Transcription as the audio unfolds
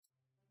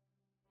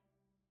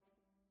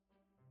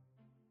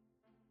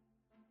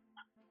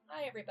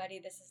Hi, everybody.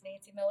 This is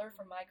Nancy Miller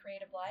from My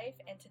Creative Life,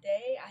 and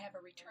today I have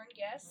a return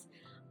guest,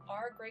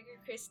 R.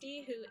 Gregory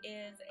Christie, who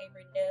is a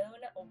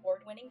renowned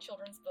award winning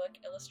children's book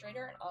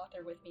illustrator and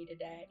author, with me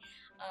today.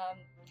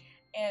 Um,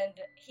 and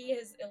he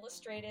has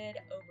illustrated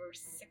over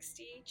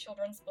 60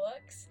 children's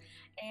books.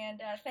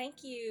 And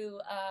thank you,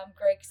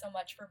 Greg, so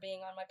much for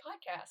being on my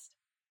podcast.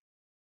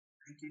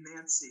 Thank you,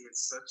 Nancy.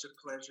 It's such a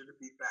pleasure to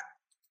be back.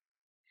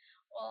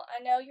 Well,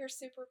 I know you're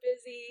super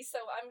busy,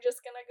 so I'm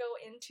just going to go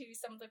into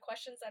some of the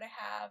questions that I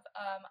have.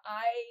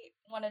 I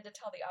wanted to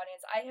tell the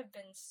audience I have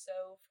been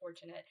so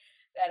fortunate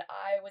that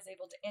I was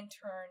able to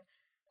intern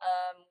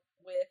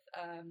with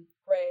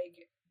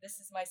Greg.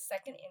 This is my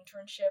second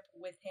internship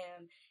with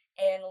him,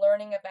 and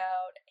learning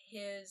about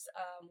his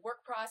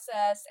work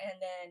process, and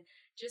then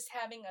just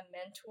having a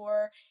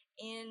mentor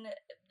in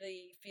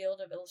the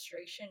field of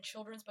illustration,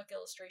 children's book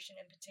illustration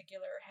in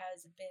particular,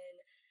 has been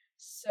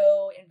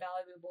so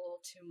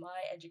invaluable to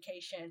my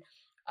education.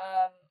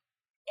 Um,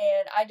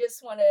 and I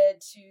just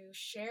wanted to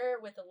share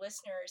with the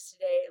listeners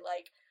today,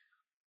 like,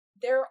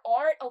 there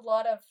aren't a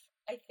lot of,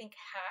 I think,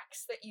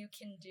 hacks that you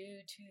can do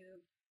to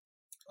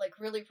like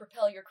really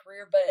propel your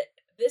career, but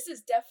this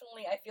is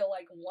definitely, I feel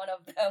like, one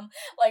of them.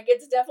 Like,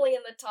 it's definitely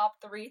in the top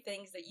three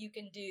things that you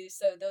can do.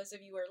 So those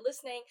of you who are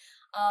listening,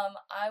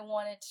 I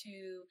wanted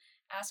to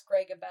ask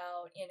Greg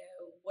about,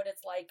 what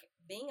it's like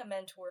being a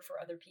mentor for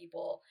other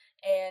people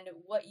and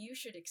what you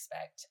should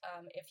expect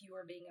if you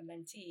are being a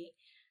mentee.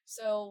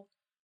 So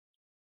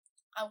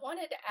I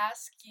wanted to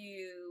ask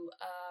you,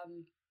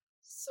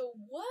 so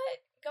what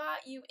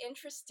got you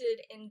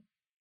interested in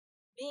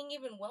being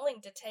even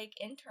willing to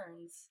take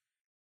interns?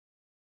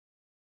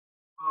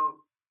 Well,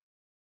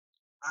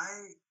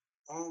 I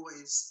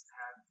always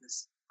had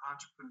this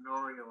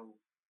entrepreneurial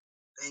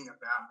thing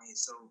about me.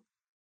 So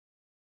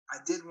I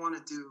did want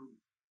to do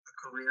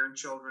a career in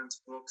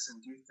children's books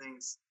and do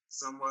things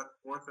somewhat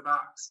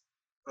orthodox.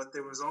 But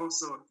there was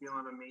also a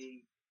feeling of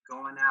me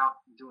going out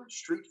and doing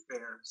street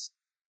fairs.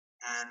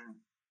 And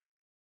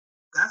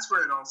that's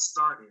where it all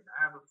started.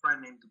 I have a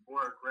friend named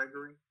Deborah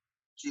Gregory.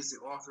 She's the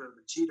author of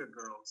the Cheetah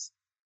Girls.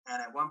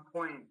 And at one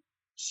point,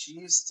 she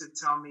used to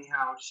tell me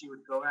how she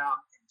would go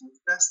out and do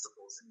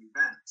festivals and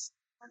events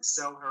and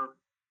sell her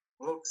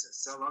books and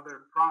sell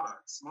other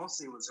products.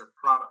 Mostly it was her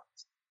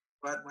products.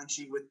 But when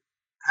she would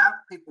have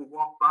people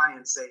walk by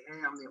and say,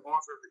 "Hey, I'm the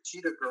author of the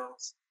Cheetah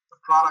Girls," the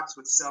products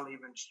would sell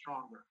even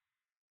stronger.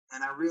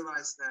 And I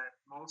realized that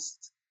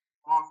most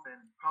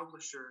often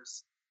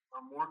publishers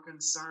are more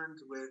concerned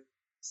with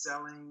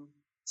selling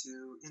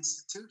to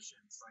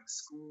institutions like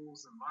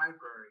schools and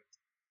libraries.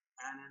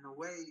 And in a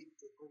way,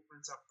 it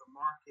opens up the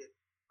market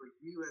for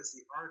you as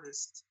the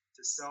artist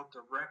to sell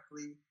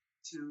directly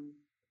to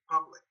the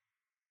public.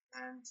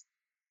 And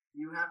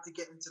you have to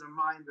get into the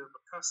mind of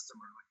a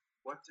customer. Like,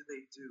 what do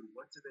they do?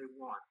 What do they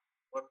want?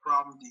 What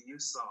problem do you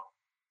solve?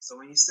 So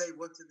when you say,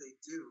 what do they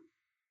do?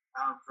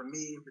 For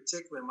me in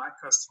particular, my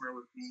customer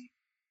would be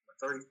a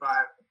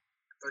 35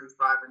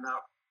 and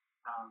up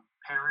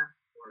parent,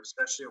 or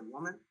especially a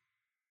woman.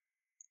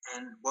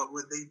 And what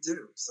would they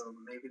do? So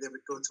maybe they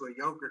would go to a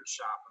yogurt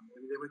shop, or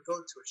maybe they would go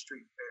to a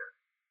street fair.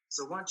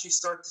 So once you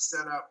start to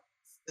set up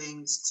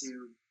things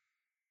to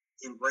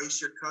embrace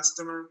your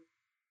customer,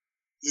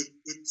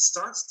 it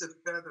starts to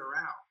feather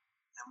out.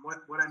 And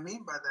what I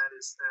mean by that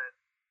is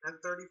that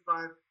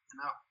 35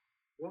 and up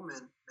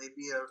woman may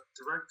be a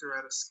director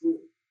at a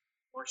school,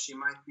 or she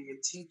might be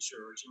a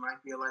teacher, or she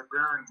might be a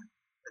librarian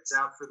that's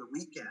out for the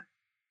weekend.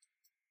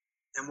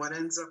 And what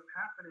ends up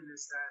happening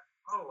is that,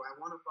 oh, I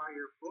want to buy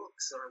your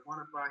books, or I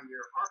want to buy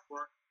your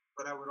artwork,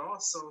 but I would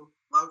also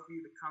love for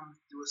you to come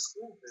do a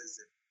school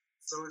visit.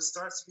 So it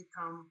starts to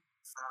become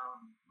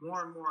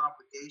more and more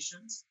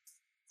obligations.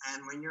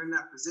 And when you're in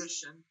that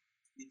position,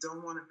 you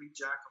don't want to be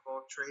jack of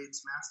all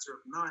trades, master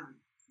of none.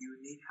 You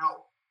need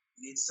help.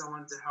 You need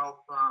someone to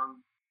help.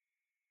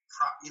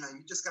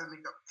 You just got to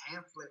make up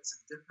pamphlets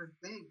and different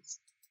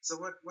things.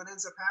 So what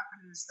ends up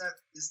happening is that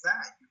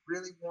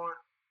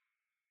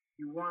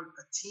you want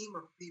a team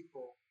of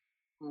people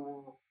who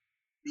will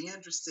be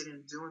interested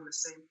in doing the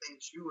same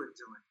things you are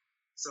doing.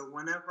 So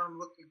whenever I'm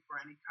looking for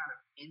any kind of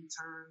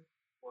intern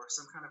or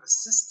some kind of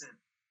assistant,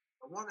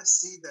 I want to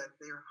see that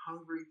they're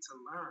hungry to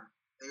learn.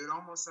 They would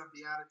almost have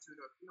the attitude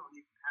of, you don't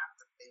even have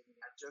to pay me,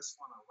 I just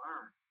want to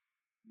learn.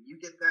 When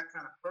you get that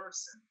kind of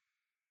person,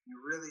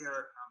 you really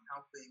are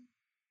helping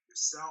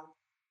yourself,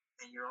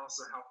 and you're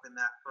also helping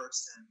that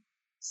person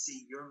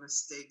see your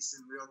mistakes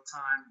in real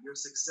time, your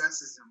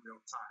successes in real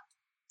time.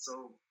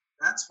 So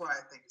that's why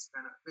I think it's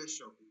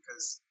beneficial,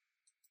 because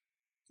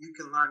you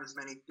can learn as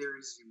many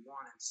theories as you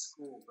want in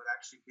school, but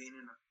actually being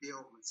in a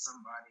field with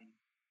somebody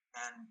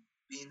and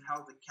being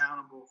held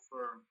accountable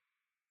for,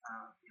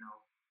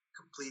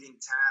 completing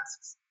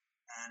tasks,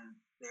 and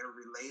they're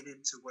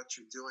related to what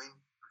you're doing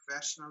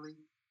professionally,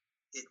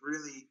 it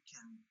really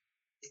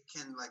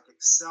can like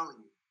excel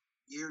you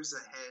years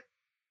ahead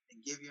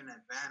and give you an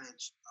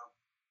advantage of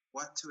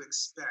what to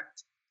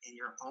expect in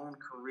your own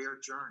career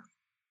journey.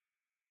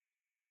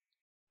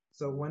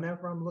 So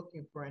whenever I'm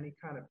looking for any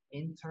kind of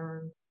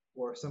intern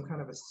or some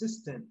kind of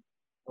assistant,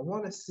 I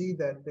want to see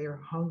that they're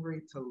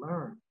hungry to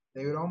learn.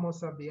 They would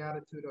almost have the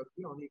attitude of,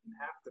 you don't even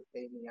have to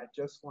pay me, I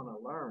just want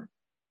to learn.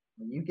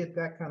 When you get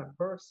that kind of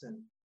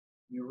person,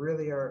 you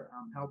really are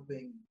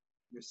helping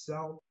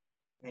yourself,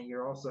 and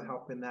you're also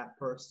helping that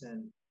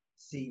person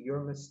see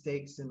your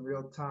mistakes in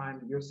real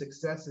time, your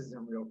successes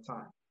in real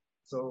time.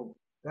 So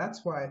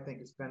that's why I think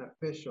it's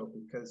beneficial,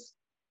 because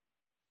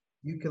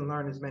you can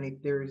learn as many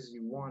theories as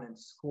you want in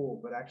school,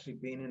 but actually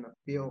being in a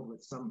field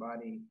with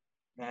somebody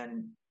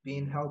and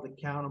being held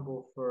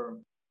accountable for,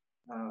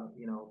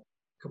 you know,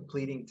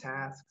 completing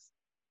tasks,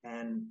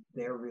 and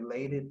they're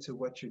related to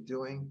what you're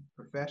doing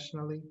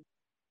professionally,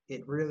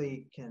 it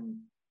really can,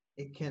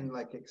 it can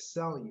like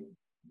excel you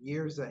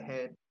years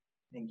ahead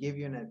and give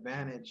you an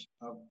advantage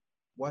of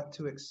what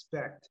to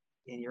expect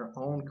in your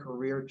own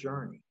career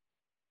journey.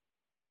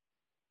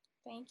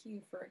 Thank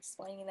you for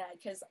explaining that,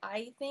 because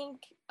I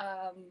think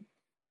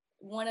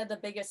one of the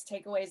biggest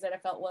takeaways that I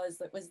felt was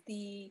that was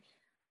the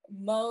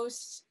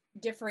most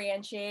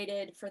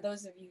differentiated for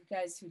those of you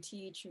guys who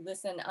teach, who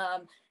listen.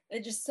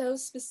 They're just so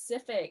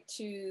specific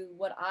to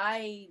what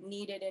I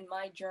needed in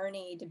my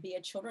journey to be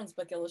a children's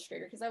book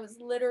illustrator, because I was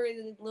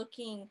literally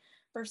looking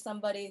for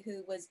somebody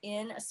who was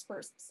in a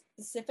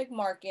specific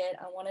market.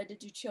 I wanted to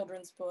do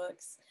children's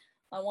books.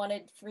 I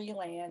wanted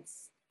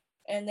freelance.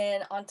 And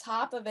then on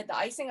top of it, the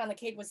icing on the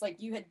cake was like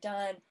you had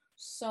done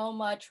so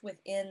much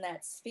within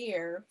that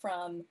sphere,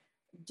 from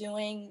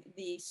doing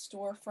the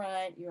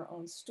storefront, your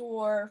own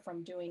store,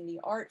 from doing the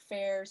art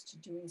fairs to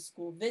doing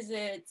school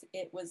visits.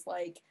 It was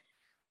like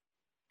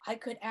I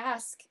could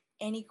ask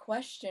any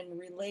question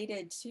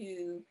related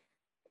to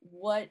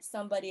what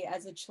somebody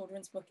as a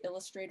children's book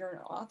illustrator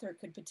and author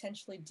could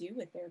potentially do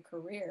with their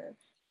career.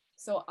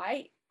 So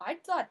I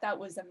thought that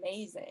was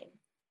amazing.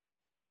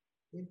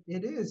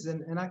 It is,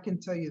 and I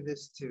can tell you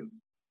this too.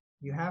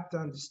 You have to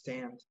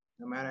understand,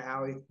 no matter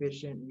how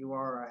efficient you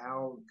are or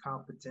how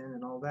competent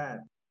and all that,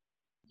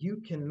 you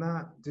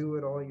cannot do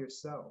it all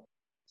yourself.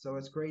 So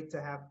it's great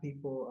to have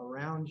people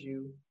around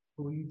you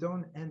who you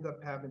don't end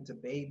up having to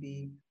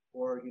baby,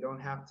 or you don't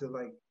have to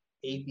like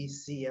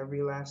ABC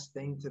every last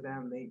thing to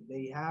them.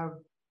 They have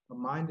a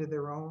mind of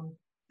their own,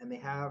 and they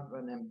have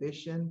an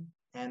ambition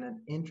and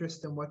an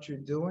interest in what you're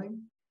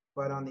doing.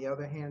 But on the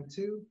other hand,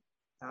 too,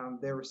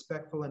 they're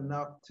respectful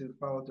enough to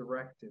follow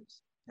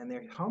directives, and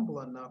they're humble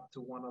enough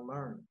to want to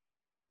learn.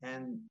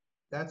 And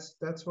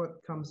that's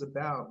what comes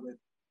about with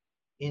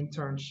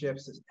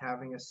internships,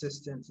 having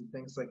assistants and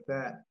things like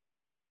that.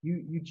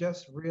 You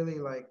just really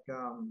like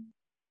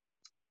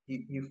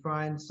you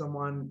find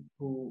someone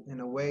who in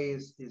a way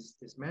is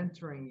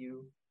mentoring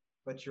you,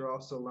 but you're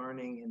also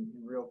learning in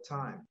real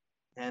time.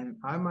 And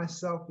I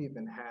myself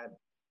even had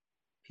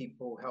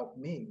people help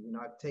me. You know,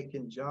 I've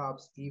taken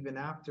jobs even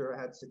after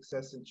I had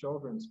success in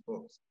children's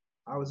books.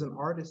 I was an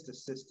artist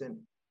assistant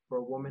for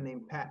a woman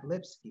named Pat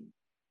Lipsky.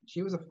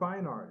 She was a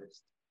fine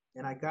artist,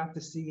 and I got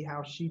to see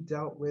how she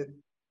dealt with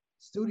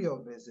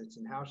studio visits,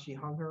 and how she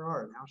hung her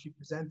art, and how she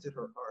presented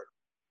her art,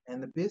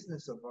 and the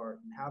business of art,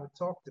 and how to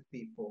talk to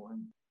people.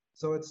 And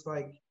so it's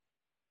like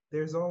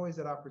there's always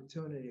that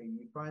opportunity.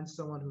 You find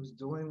someone who's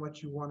doing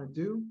what you want to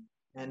do,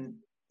 and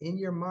in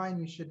your mind,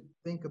 you should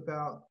think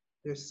about,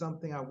 there's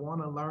something I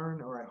want to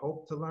learn or I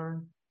hope to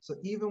learn. So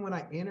even when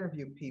I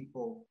interview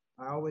people,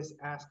 I always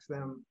ask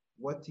them,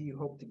 what do you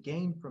hope to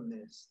gain from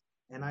this?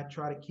 And I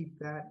try to keep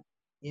that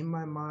in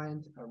my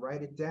mind. I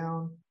write it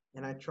down,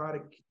 and I try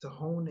to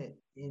hone it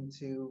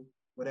into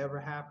whatever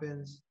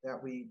happens,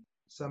 that we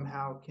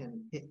somehow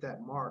can hit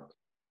that mark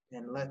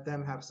and let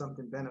them have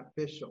something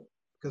beneficial.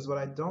 Because what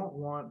I don't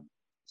want,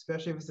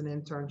 especially if it's an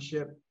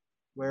internship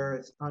where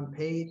it's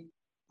unpaid,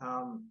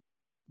 um,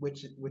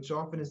 which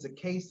often is the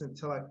case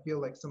until I feel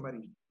like somebody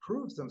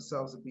proves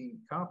themselves to be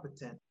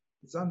competent,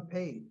 it's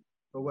unpaid.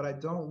 But what I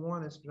don't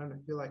want is for them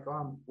to feel like, oh,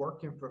 I'm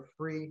working for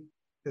free,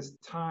 because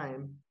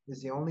time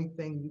is the only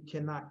thing you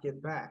cannot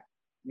get back.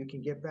 You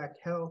can get back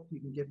health,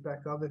 you can get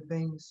back other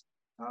things,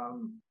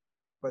 um,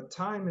 but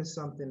time is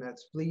something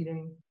that's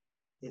fleeting.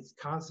 It's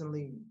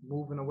constantly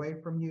moving away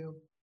from you,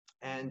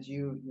 and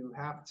you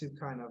have to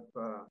kind of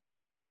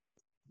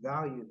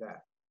value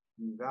that.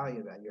 You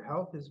value that. Your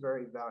health is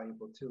very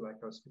valuable too. Like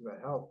I was speaking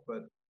about health,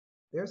 but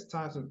there's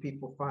times when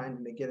people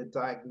find they get a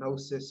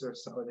diagnosis, or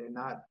so, or they're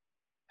not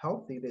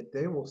healthy, that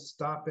they will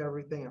stop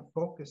everything and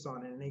focus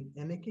on it,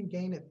 and they can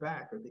gain it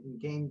back, or they can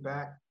gain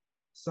back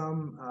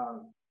some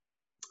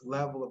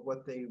level of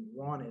what they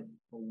wanted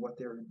or what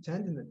they're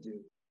intending to do.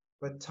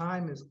 But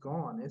time is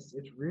gone. It's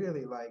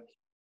really like,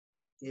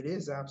 it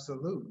is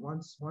absolute.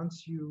 Once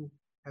you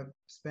have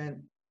spent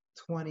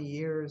 20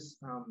 years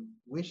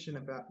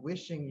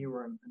wishing you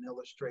were an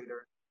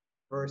illustrator,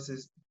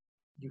 versus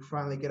you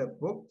finally get a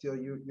book deal,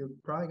 you're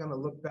probably going to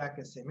look back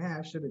and say, man,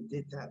 I should have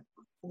did that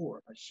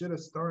before. I should have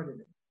started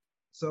it.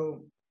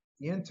 So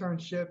the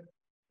internship,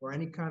 or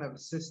any kind of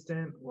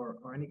assistant, or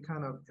any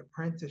kind of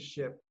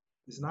apprenticeship,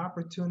 is an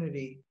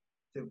opportunity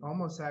to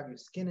almost have your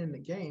skin in the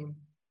game.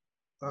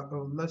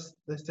 Let's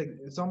take,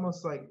 it's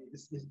almost like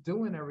it's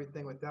doing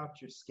everything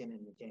without your skin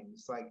in the game.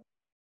 It's like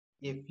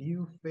if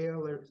you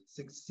fail or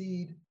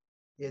succeed,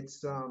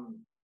 it's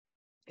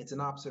it's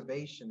an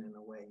observation in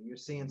a way. You're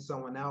seeing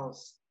someone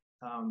else,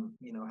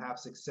 have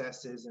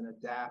successes and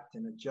adapt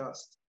and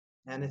adjust,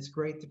 and it's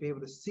great to be able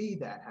to see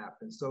that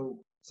happen. So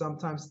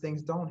sometimes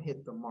things don't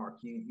hit the mark.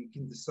 You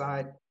can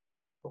decide,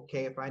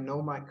 okay, if I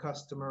know my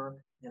customer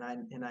and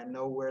I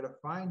know where to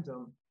find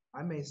them,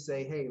 I may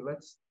say, hey,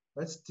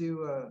 let's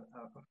do a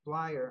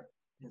flyer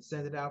and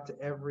send it out to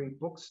every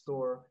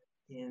bookstore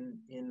in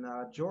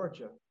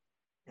Georgia.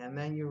 And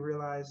then you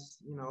realize,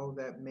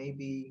 that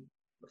maybe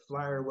the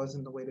flyer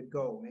wasn't the way to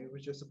go. Maybe it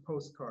was just a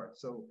postcard.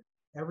 So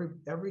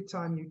every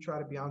time you try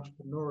to be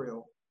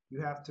entrepreneurial,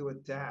 you have to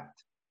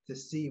adapt to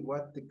see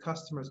what the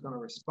customer is going to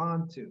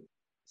respond to.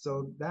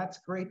 So that's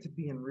great to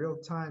be in real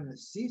time to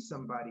see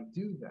somebody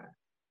do that.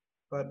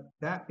 But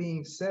that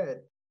being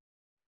said,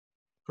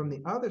 from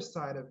the other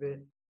side of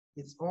it,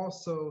 it's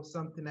also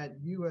something that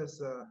you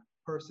as a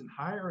person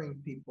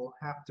hiring people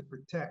have to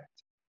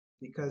protect,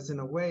 because in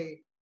a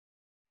way,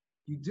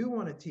 you do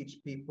want to teach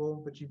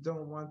people, but you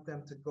don't want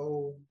them to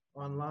go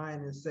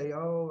online and say,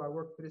 oh, I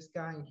work for this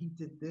guy and he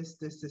did this,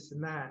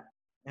 and that.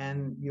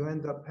 And you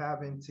end up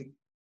having to,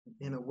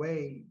 in a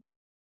way,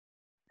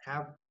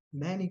 have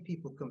many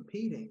people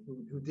competing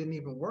who didn't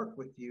even work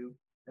with you,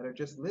 that are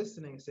just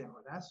listening and saying,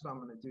 oh, that's what I'm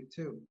going to do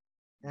too.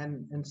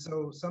 And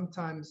so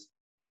sometimes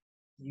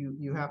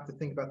you have to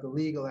think about the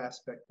legal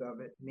aspect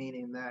of it,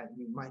 meaning that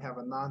you might have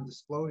a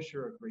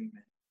non-disclosure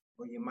agreement,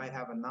 or you might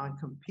have a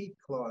non-compete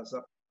clause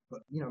up,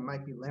 but it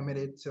might be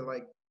limited to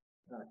like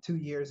 2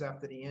 years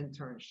after the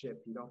internship.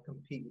 You don't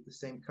compete with the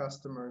same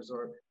customers,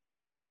 or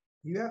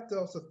you have to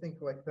also think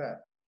like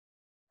that.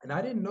 And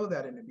I didn't know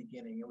that in the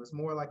beginning. It was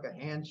more like a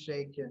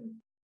handshake and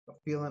a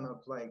feeling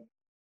of like,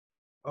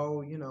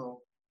 oh,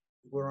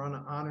 we're on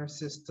an honor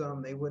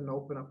system. They wouldn't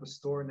open up a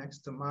store next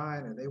to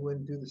mine, or they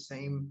wouldn't do the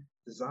same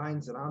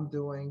designs that I'm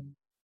doing.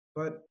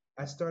 But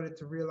I started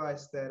to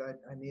realize that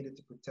I needed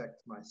to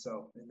protect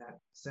myself in that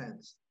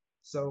sense.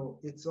 So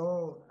it's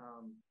all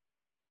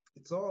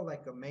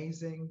like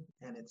amazing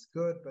and it's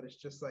good, but it's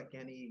just like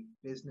any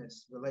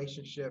business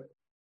relationship.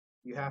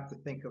 You have to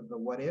think of the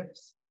what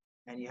ifs,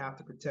 and you have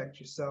to protect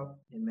yourself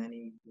in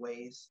many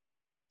ways.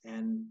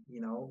 And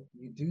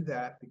you do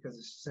that because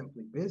it's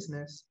simply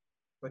business,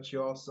 but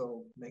you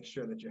also make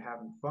sure that you're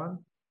having fun,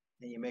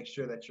 and you make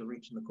sure that you're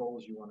reaching the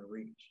goals you want to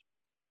reach.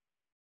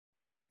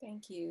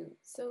 Thank you.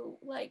 So,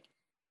 like,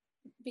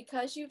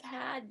 because you've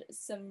had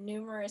some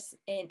numerous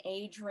in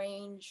age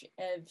range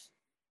of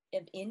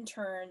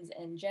interns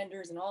and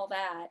genders and all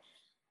that,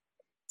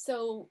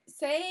 so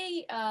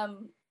say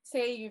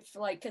you've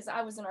like, because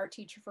I was an art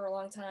teacher for a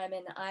long time,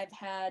 and I've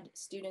had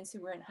students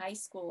who were in high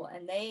school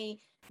and they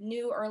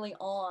knew early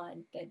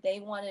on that they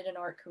wanted an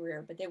art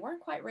career, but they weren't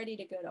quite ready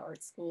to go to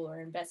art school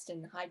or invest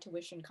in high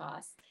tuition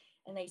costs,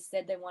 and they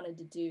said they wanted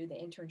to do the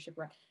internship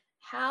route.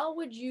 How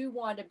would you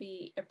want to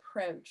be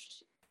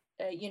approached?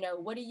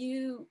 What do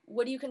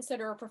you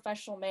consider a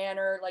professional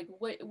manner? Like,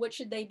 what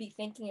should they be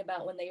thinking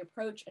about when they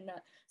approach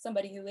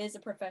somebody who is a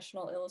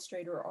professional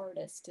illustrator or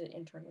artist to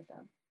intern with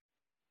them?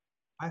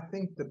 I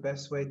think the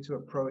best way to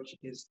approach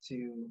is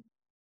to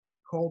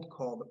cold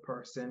call the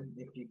person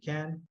if you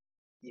can.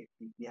 If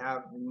you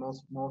have,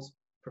 most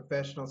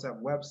professionals have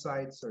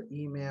websites or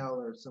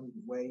email or some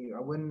way. I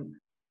wouldn't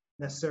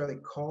necessarily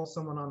call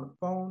someone on the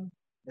phone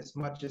as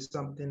much as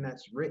something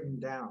that's written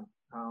down.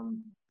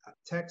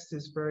 Text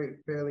is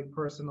fairly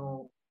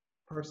personable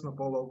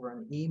over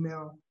an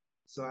email.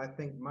 So I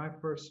think my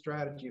first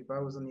strategy, if I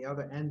was on the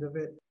other end of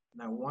it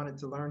and I wanted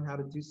to learn how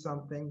to do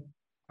something,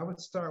 I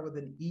would start with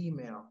an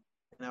email,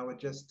 and I would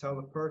just tell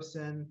the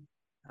person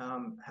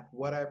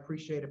what I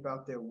appreciate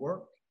about their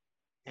work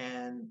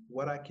and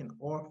what I can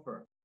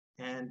offer,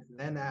 and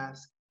then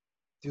ask,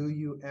 do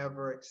you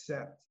ever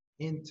accept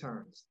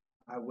interns?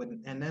 I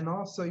wouldn't. And then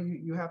also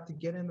you have to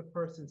get in the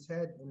person's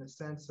head in the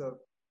sense of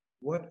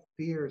what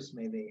fears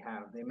may they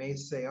have. They may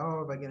say,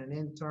 oh, if I get an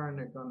intern,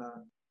 they're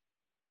gonna,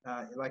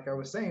 like I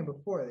was saying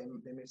before,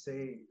 they may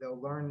say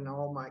they'll learn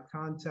all my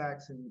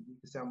contacts, and you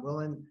can say I'm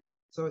willing.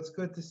 So it's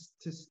good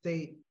to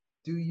state,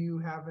 do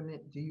you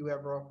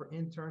ever offer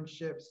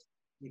internships?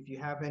 If you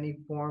have any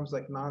forms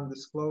like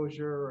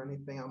non-disclosure or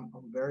anything, I'm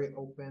very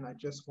open. I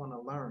just want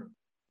to learn.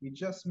 You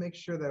just make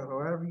sure that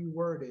however you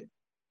word it,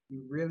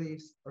 you really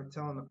are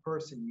telling the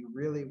person you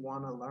really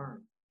want to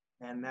learn.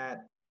 And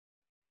that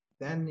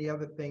then the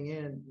other thing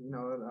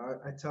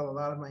I tell a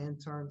lot of my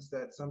interns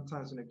that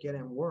sometimes when they're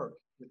getting work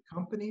with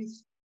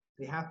companies,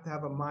 they have to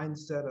have a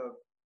mindset of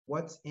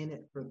what's in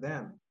it for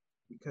them,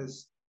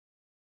 because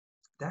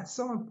that's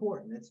so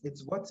important.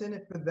 It's what's in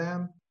it for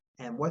them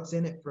and what's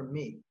in it for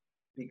me.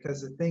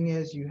 Because the thing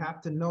is, you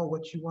have to know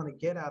what you want to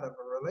get out of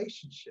a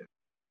relationship.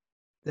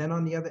 Then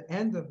on the other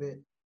end of it,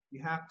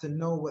 you have to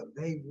know what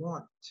they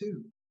want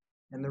too.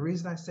 And the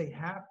reason I say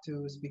have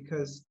to is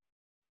because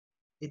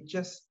it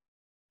just,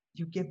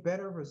 you get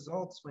better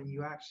results when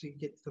you actually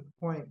get to the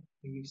point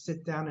where you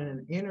sit down in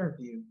an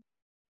interview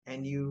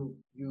and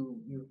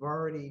you've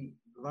already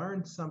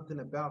learned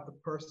something about the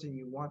person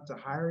you want to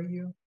hire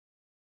you,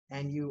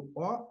 and you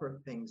offer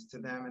things to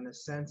them in a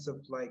sense of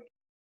like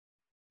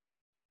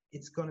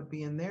it's going to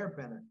be in their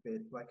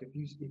benefit. Like if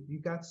you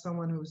got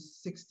someone who's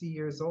 60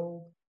 years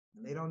old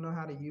and they don't know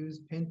how to use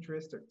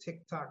Pinterest or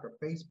TikTok or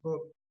Facebook,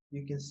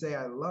 you can say,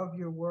 I love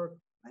your work.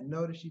 I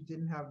noticed you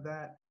didn't have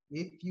that.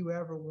 If you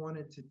ever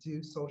wanted to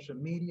do social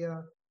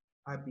media,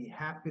 I'd be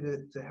happy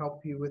to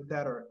help you with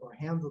that or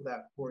handle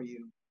that for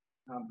you.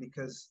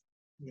 Because,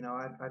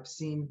 I've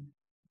seen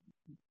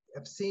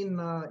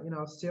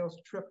sales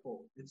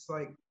triple. It's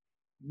like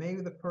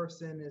maybe the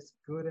person is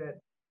good at,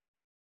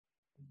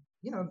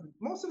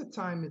 most of the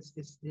time it's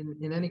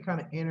in any kind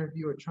of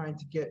interview or trying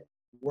to get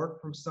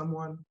work from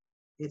someone,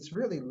 it's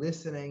really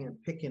listening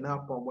and picking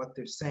up on what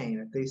they're saying.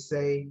 If they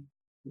say,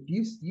 if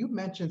you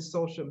mention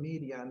social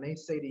media and they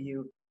say to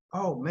you,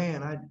 oh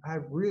man, I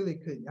really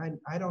could,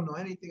 I don't know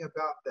anything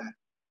about that.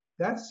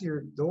 That's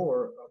your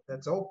door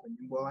that's open.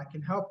 Well, I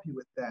can help you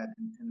with that.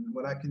 And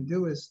what I can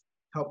do is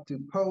help do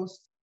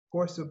posts. Of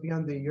course, it'll be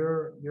under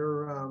your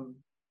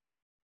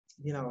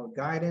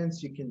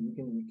guidance. You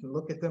can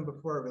look at them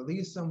before I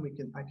release them.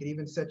 I could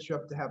even set you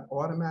up to have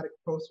automatic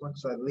posts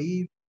once I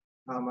leave.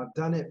 I've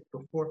done it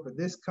before for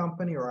this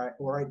company,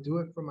 or I do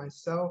it for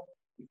myself.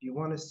 If you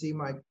want to see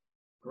my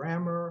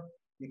grammar,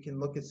 you can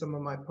look at some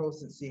of my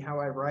posts and see how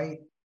I write.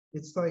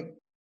 It's like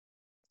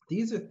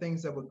these are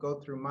things that would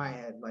go through my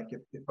head. Like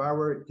if I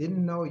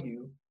didn't know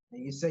you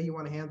and you say you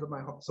want to handle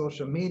my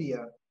social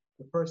media,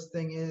 the first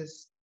thing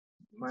is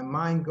my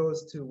mind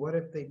goes to what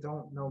if they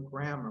don't know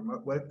grammar?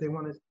 What if they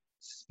want to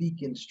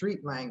speak in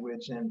street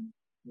language and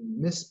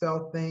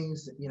misspell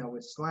things,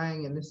 with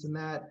slang and this and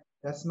that?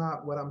 That's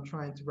not what I'm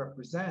trying to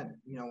represent.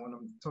 When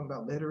I'm talking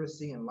about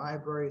literacy and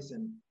libraries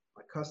and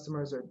my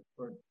customers or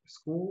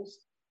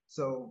schools.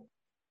 So,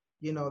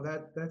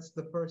 that's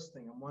the first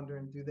thing. I'm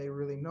wondering, do they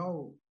really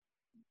know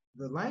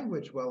the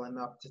language well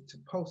enough to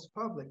post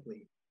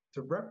publicly,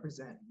 to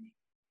represent me?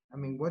 I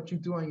mean, what you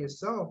do on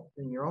yourself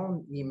in your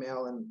own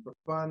email and for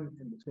fun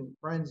and between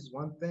friends is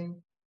one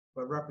thing,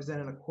 but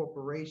representing a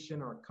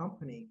corporation or a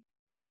company,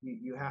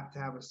 you have to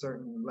have a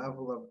certain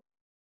level of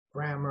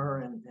grammar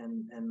and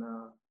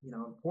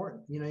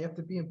important. You have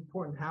to be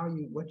important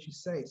what you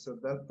say. So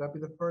that'd be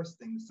the first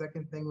thing. The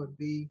second thing would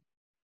be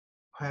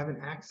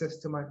having access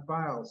to my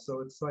files.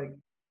 So it's like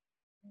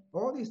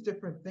all these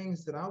different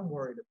things that I'm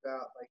worried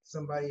about, like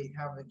somebody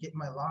having to get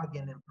my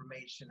login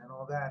information and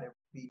all that. It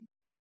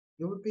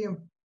would be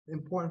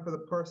important for the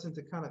person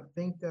to kind of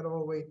think that all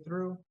the way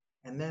through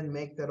and then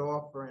make that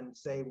offer and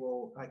say,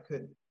 well,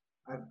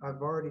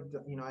 I've already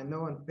done, I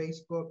know on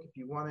Facebook, if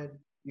you wanted,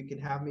 you could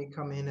have me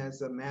come in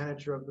as a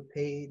manager of the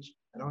page.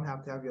 I don't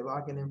have to have your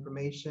login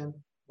information.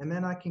 And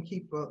then I can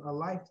keep a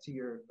life to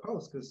your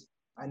post. Because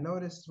I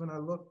noticed when I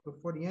looked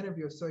before the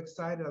interview, I was so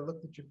excited. I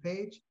looked at your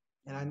page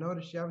and I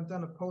noticed you haven't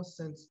done a post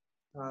since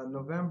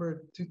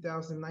November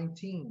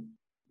 2019.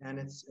 And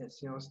it's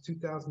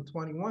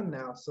 2021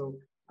 now. So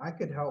I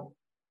could help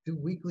do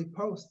weekly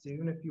posts,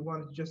 even if you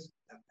want to just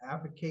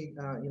advocate,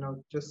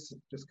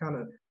 just kind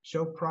of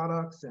show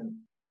products and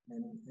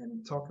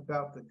talk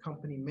about the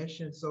company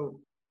mission. So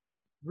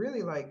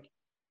really, like,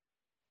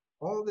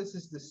 all this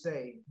is to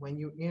say, when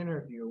you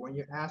interview, when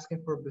you're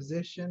asking for a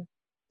position,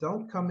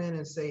 don't come in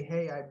and say,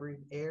 hey, I breathe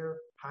air,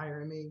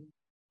 hire me.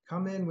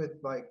 Come in with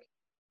like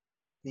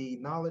the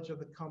knowledge of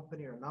the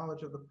company or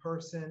knowledge of the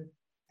person,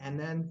 and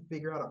then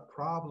figure out a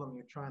problem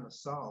you're trying to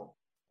solve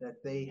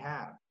that they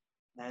have.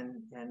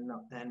 And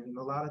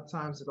a lot of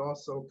times it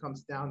also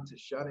comes down to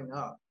shutting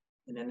up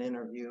in an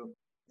interview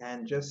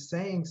and just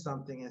saying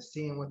something and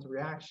seeing what the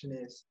reaction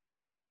is,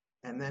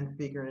 and then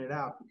figuring it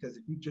out. Because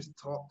if you just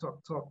talk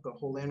the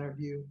whole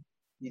interview,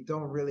 you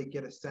don't really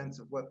get a sense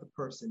of what the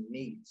person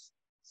needs.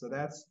 So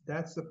that's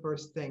the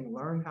first thing.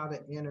 Learn how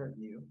to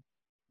interview.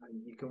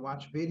 You can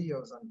watch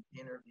videos on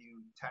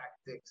interview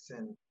tactics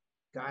and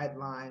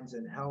guidelines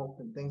and help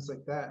and things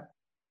like that,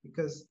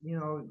 because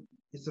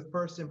it's a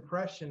first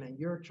impression and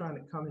you're trying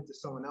to come into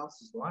someone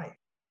else's life.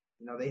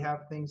 They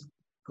have things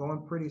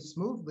going pretty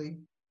smoothly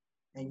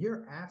and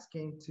you're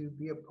asking to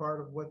be a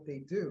part of what they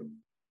do.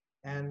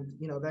 And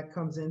that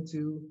comes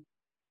into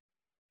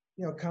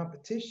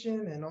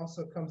competition, and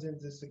also comes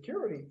into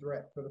security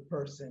threat for the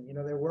person.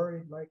 They're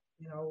worried, like,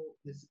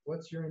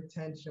 what's your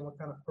intention? What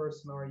kind of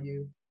person are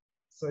you?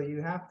 So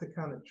you have to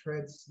kind of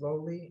tread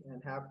slowly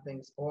and have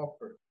things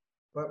offered.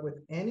 But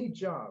with any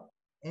job,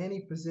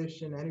 any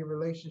position, any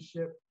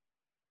relationship,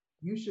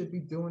 you should be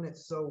doing it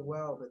so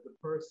well that the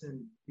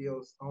person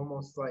feels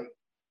almost like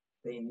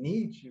they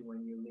need you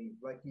when you leave.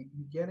 Like you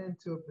get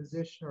into a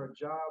position or a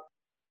job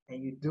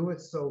and you do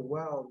it so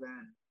well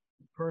that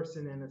the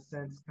person, in a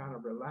sense, kind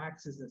of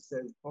relaxes and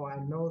says, oh, I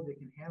know they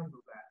can handle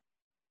that.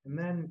 And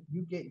then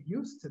you get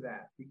used to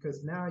that,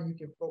 because now you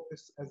can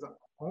focus, as an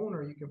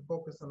owner, you can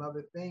focus on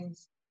other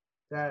things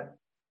that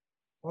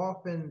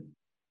often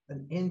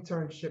an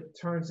internship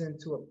turns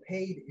into a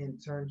paid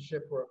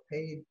internship or a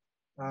paid,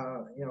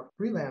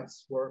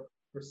 freelance work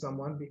for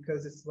someone,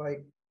 because it's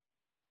like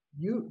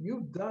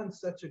you've done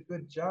such a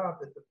good job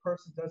that the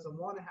person doesn't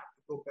want to have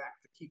to go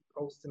back to keep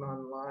posting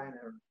online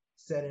or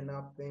setting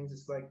up things.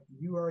 It's like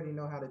you already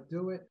know how to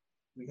do it.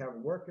 We have a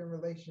working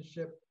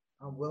relationship.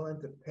 I'm willing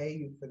to pay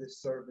you for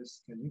this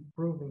service because you've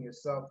proven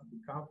yourself to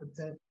be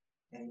competent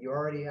and you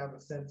already have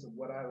a sense of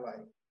what I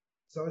like.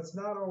 So it's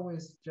not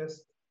always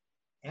just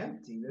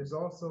empty. There's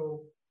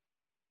also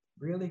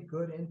really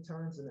good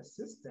interns and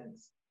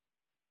assistants.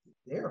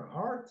 They're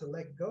hard to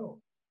let go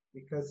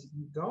because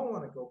you don't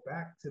want to go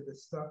back to the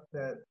stuff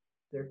that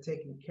they're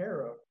taking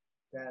care of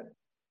that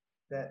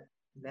that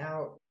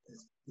now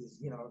is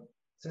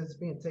since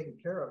being taken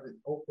care of, it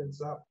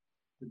opens up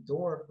the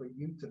door for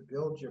you to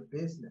build your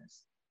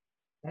business.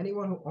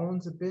 Anyone who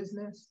owns a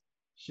business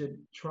should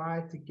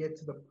try to get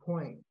to the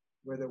point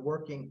where they're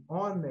working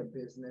on their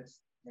business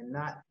and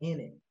not in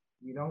it.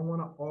 You don't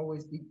want to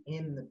always be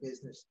in the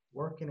business,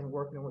 working and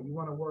working and working. You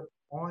want to work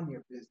on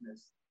your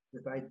business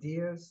with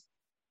ideas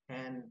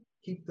and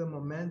keep the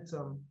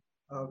momentum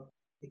of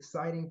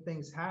exciting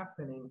things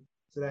happening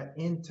so that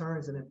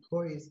interns and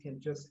employees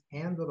can just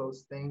handle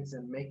those things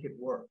and make it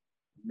work,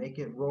 make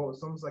it roll.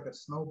 It's almost like a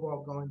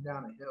snowball going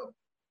down a hill,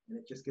 and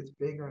it just gets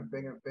bigger and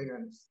bigger and bigger.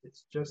 And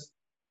it's just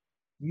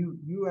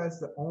you as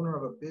the owner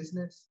of a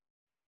business,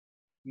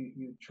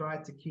 you try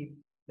to keep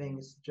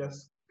things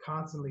just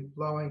constantly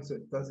flowing so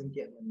it doesn't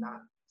get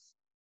monotonous.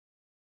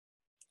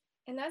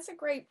 And that's a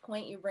great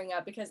point you bring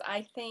up because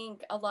I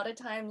think a lot of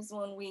times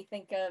when we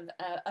think of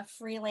a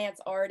freelance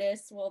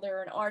artist, well,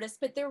 they're an artist,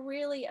 but they're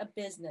really a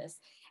business.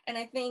 And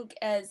I think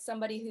as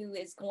somebody who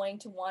is going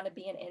to want to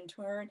be an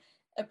intern,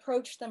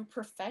 approach them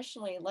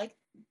professionally, like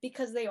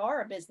because they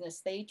are a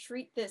business. They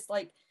treat this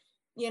like,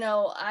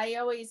 I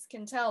always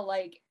can tell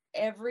like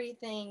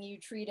everything you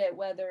treat it,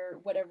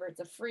 whatever it's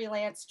a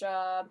freelance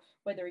job,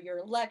 whether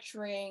you're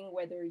lecturing,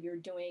 whether you're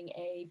doing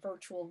a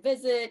virtual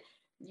visit,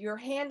 you're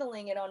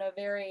handling it on a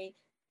very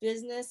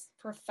business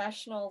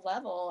professional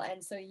level,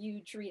 and so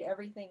you treat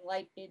everything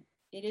like it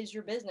is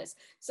your business.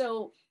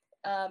 So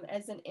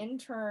as an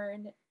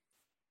intern,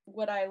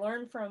 what I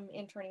learned from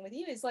interning with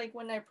you is like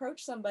when I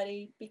approach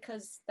somebody,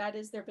 because that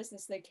is their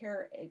business, they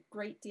care a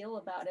great deal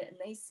about it and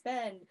they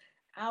spend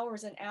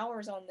hours and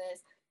hours on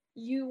this.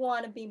 You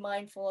want to be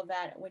mindful of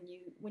that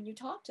when you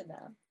talk to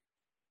them.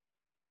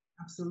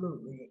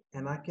 Absolutely.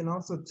 And I can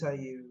also tell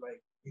you,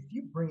 like, if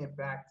you bring it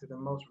back to the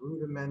most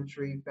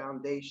rudimentary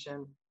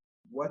foundation,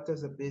 what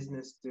does a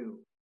business do?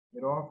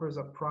 It offers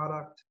a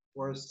product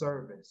or a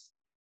service.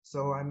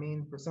 So, I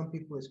mean, for some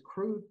people, it's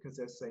crude because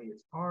they say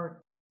it's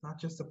art, not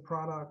just a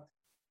product.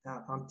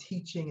 I'm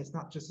teaching, it's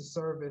not just a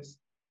service.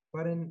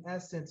 But in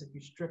essence, if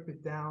you strip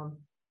it down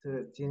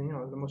to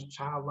the most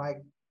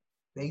childlike,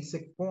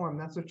 basic form,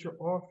 that's what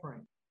you're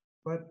offering.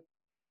 But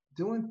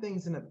doing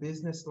things in a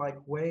business-like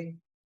way,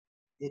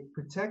 it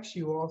protects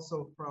you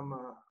also from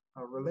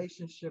a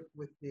relationship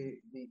with the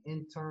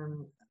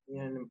intern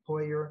and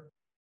employer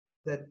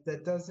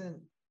that doesn't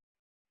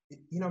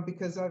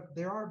because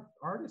there are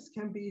artists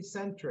can be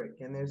eccentric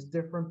and there's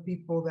different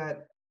people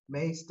that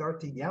may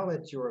start to yell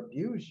at you or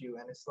abuse you,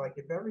 and it's like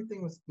if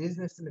everything was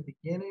business in the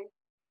beginning,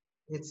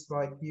 it's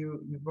like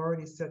you've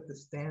already set the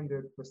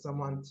standard for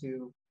someone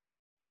to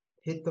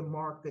hit the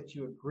mark that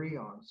you agree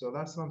on. So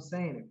that's what I'm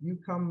saying. If you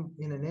come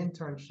in an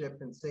internship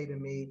and say to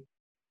me,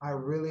 I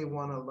really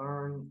want to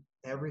learn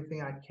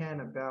everything I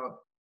can about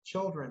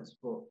children's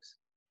books,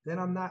 then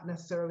I'm not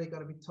necessarily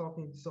going to be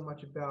talking so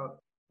much about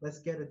let's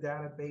get a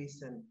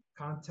database and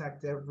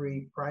contact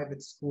every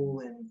private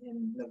school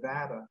in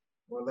Nevada,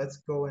 or let's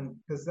go and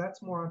because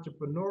that's more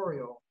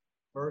entrepreneurial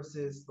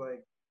versus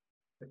like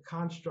the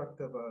construct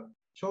of a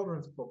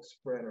children's book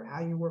spread or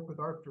how you work with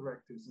art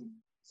directors. And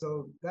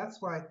so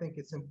that's why I think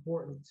it's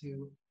important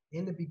to,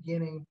 in the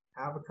beginning,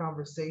 have a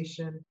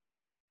conversation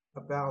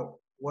about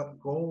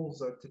what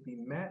goals are to be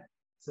met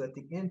so that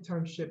the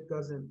internship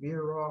doesn't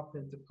veer off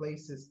into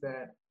places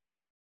that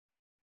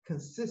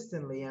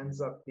consistently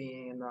ends up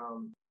being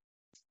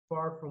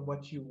far from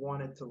what you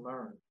wanted to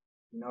learn.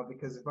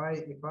 Because if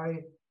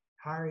I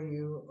hire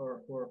you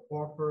or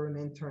offer an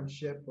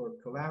internship or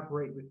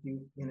collaborate with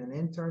you in an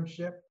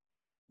internship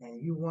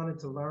and you wanted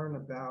to learn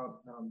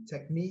about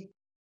technique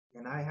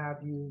and I have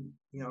you,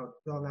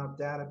 filling out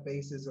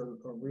databases or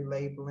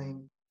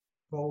relabeling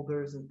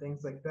folders and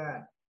things like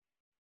that,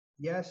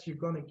 yes, you're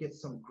going to get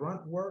some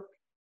grunt work,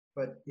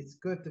 but it's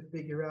good to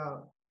figure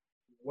out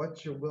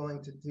what you're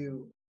willing to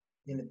do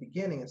in the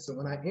beginning. And so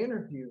when I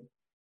interview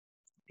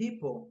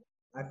people,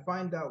 I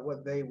find out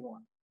what they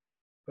want.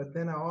 But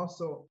then I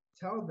also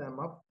tell them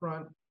up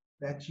front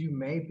that you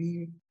may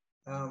be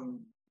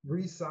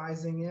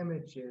resizing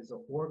images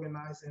or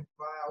organizing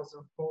files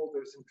and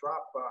folders in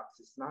Dropbox.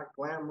 It's not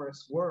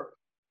glamorous work.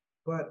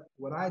 But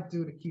what I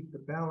do to keep the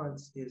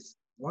balance is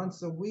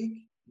once a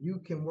week, you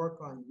can work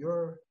on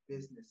your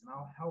business and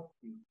I'll help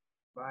you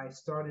by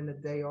starting the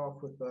day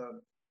off with a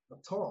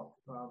talk.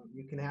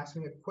 You can ask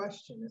me a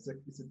question.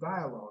 It's a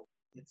dialogue.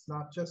 It's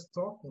not just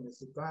talking,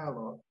 it's a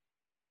dialogue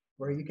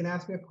where you can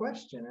ask me a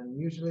question. And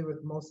usually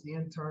with most of the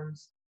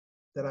interns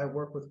that I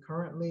work with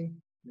currently,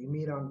 we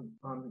meet on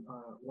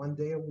one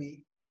day a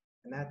week.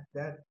 And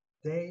that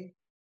day,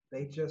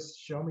 they just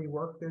show me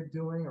work they're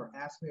doing or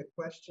ask me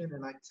a question,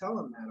 and I tell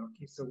them that,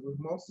 okay, so we're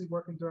mostly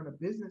working during a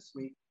business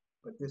week,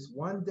 but this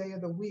one day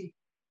of the week,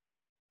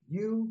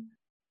 you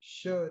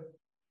should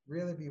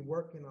really be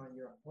working on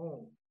your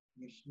own.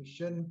 You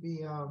shouldn't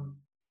be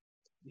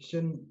you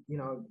shouldn't,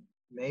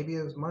 maybe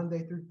it was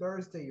Monday through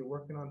Thursday, you're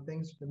working on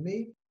things for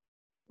me,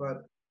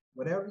 but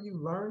whatever you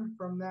learn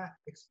from that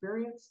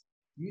experience,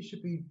 you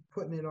should be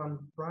putting it on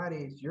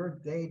Fridays, your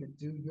day to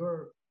do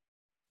your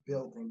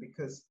building,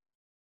 because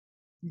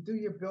you do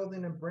your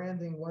building and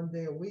branding one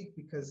day a week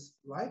because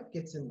life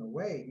gets in the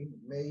way. You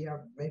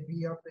may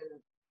be up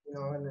in,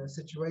 in a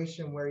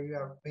situation where you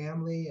have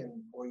family,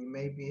 and or you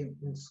may be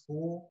in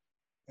school,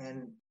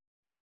 and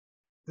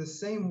the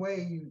same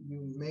way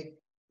you make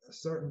a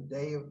certain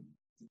day of,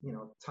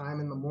 time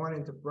in the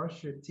morning to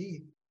brush your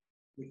teeth.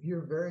 If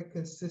you're very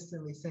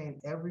consistently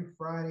saying every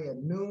Friday at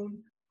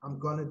noon, I'm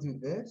gonna do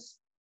this,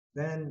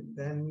 then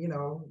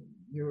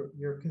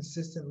you're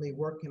consistently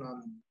working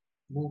on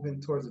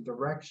moving towards a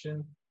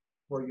direction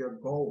for your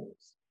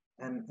goals.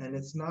 And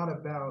it's not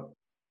about,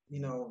 you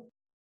know,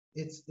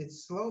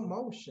 it's slow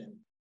motion,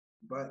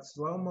 but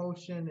slow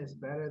motion is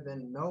better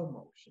than no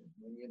motion.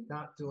 When you're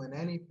not doing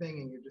anything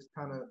and you're just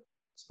kind of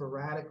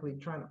sporadically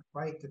trying to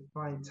fight to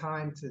find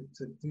time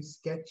to do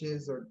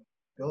sketches or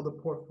build a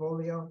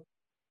portfolio,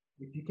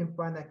 if you can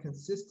find that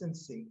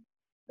consistency,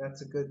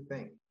 that's a good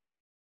thing.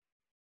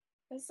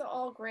 That's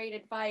all great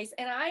advice.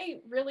 And I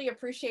really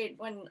appreciate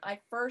when I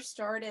first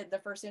started the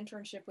first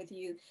internship with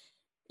you,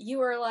 you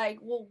were like,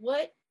 well,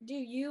 what do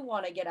you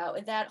want to get out?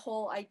 And that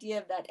whole idea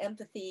of that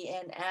empathy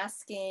and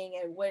asking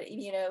and what,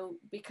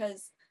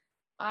 because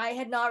I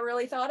had not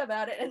really thought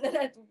about it. And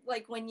then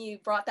like when you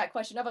brought that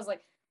question up, I was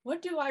like,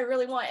 what do I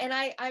really want? And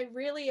I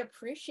really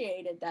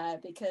appreciated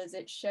that because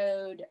it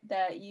showed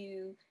that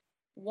you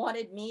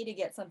wanted me to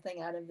get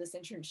something out of this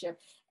internship.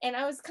 And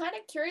I was kind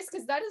of curious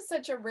because that is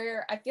such a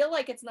rare, I feel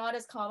like it's not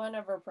as common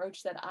of an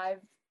approach that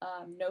I've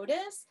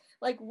noticed.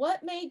 Like,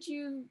 what made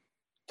you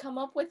come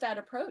up with that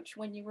approach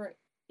when you were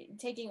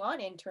taking on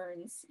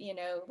interns,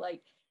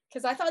 like,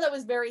 because I thought that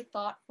was very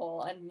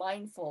thoughtful and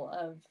mindful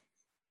of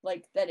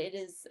like that it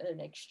is an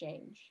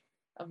exchange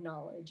of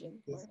knowledge and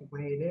It's the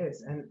learning. way it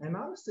is. And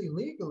honestly,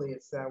 legally,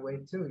 it's that way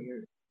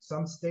too.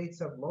 Some states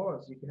have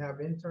laws. You can have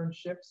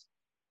internships,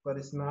 but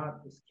it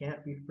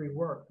can't be free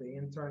work. The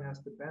intern has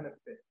to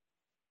benefit.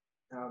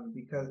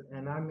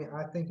 And I mean,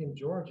 I think in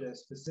Georgia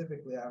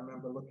specifically, I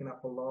remember looking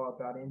up a law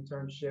about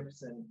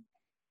internships, and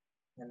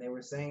they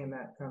were saying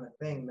that kind of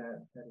thing,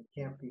 that it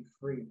can't be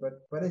free.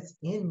 But it's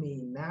in me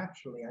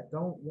naturally. I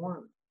don't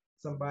want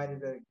somebody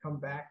to come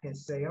back and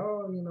say,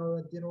 oh,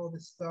 I did all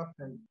this stuff,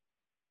 and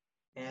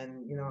I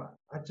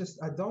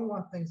don't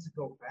want things to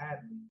go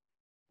badly.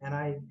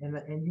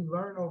 And you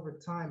learn over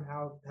time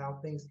how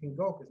things can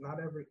go, because not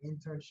every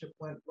internship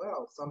went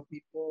well. Some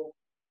people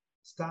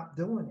stopped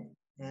doing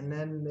it, and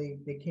then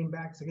they came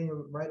back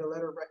to write a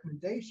letter of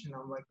recommendation.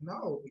 I'm like,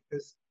 no,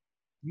 because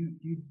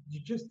you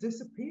just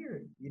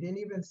disappeared. You didn't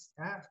even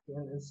ask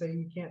and say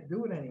you can't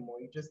do it anymore.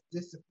 You just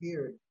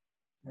disappeared.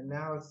 And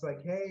now it's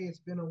like, hey, it's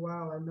been a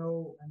while. I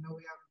know we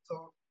haven't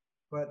talked,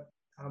 but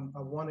I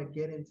want to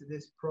get into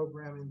this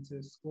program,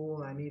 into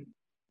school, and I need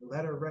a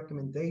letter of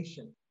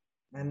recommendation.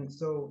 And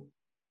so,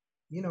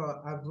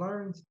 I've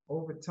learned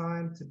over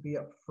time to be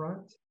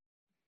upfront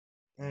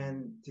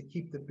and to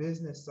keep the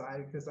business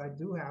side, because I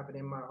do have it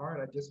in my heart.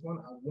 I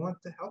want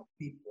to help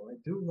people. I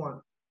do want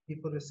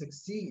people to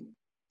succeed.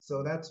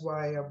 So that's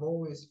why I've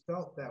always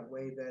felt that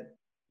way, that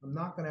I'm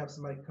not going to have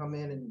somebody come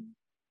in and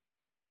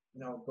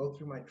go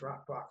through my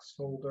Dropbox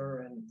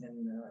folder and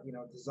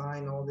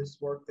design all this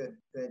work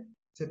that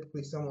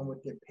typically someone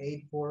would get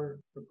paid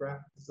for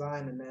graphic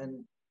design, and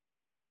then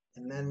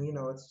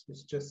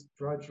it's just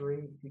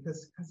drudgery,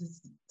 because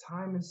it's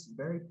time is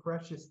very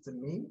precious to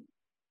me,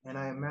 and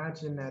I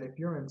imagine that if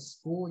you're in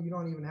school, you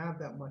don't even have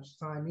that much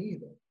time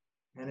either,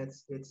 and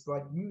it's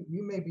like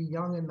you may be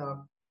young enough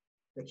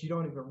that you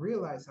don't even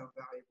realize how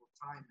valuable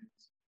time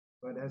is,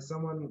 but as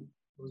someone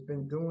who's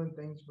been doing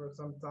things for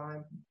some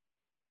time,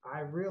 I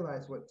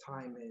realize what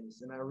time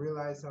is, and I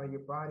realize how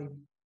your body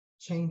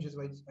changes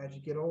as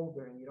you get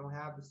older, and you don't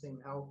have the same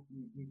health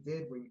you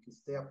did, where you can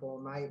stay up all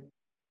night.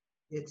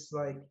 It's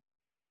like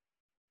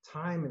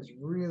time is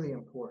really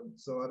important.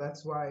 So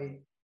that's why,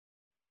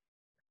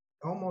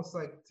 almost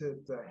like to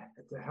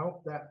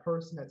help that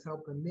person that's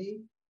helping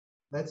me,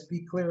 let's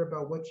be clear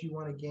about what you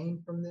want to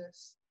gain from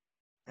this,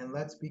 and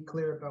let's be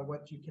clear about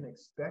what you can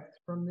expect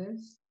from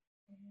this.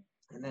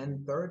 And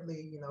then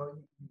thirdly, you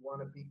want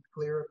to be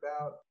clear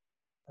about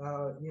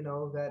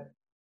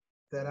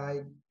that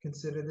I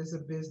consider this a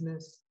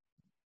business,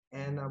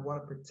 and I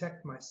want to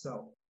protect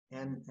myself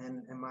and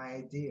my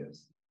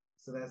ideas.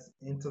 So that's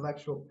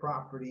intellectual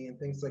property and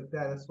things like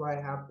that. That's why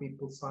I have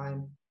people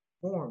sign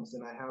forms,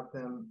 and I have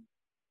them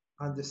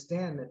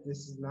understand that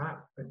this is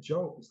not a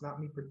joke. It's not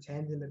me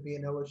pretending to be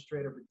an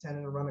illustrator,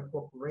 pretending to run a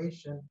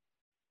corporation.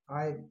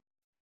 I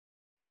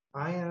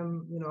I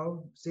am,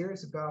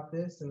 serious about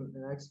this,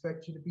 and I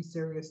expect you to be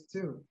serious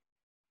too.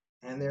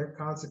 And there are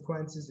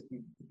consequences if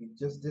you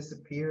just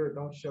disappear or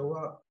don't show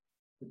up.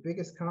 The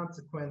biggest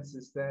consequence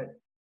is that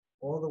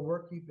all the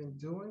work you've been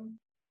doing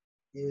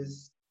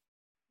is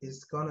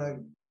is gonna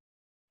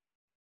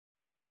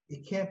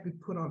it can't be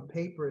put on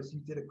paper as you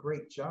did a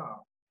great job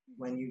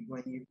when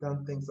you've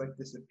done things like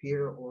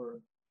disappear or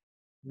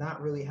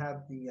not really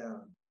have the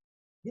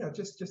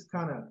just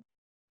kind of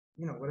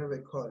whatever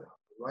they call it,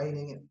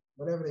 writing it,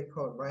 whatever they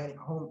call it, writing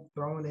home,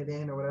 throwing it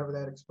in, or whatever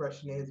that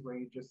expression is, where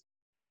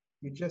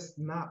you're just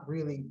not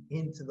really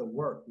into the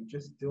work. You're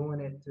just doing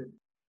it to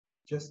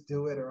just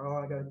do it, or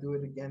oh, I got to do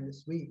it again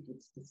this week.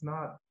 It's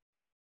not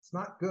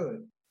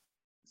good.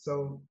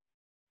 So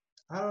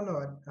I don't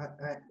know.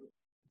 I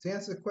to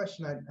answer the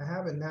question, I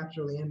have it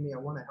naturally in me. I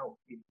want to help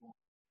people,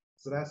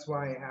 so that's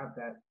why I have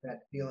that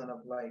feeling of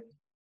like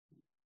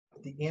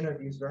the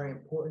interview is very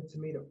important to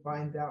me to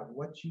find out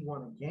what you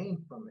want to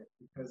gain from it,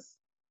 because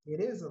it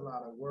is a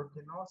lot of work,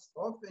 and also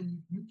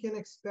often you can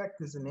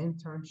expect as an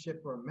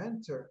internship or a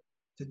mentor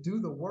to do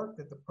the work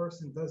that the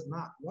person does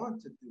not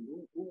want to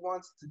do. Who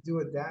wants to do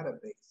a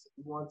database?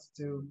 Who wants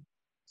to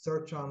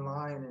search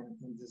online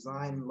and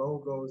design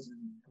logos? And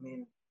I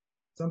mean,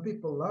 some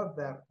people love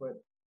that, but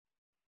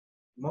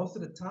most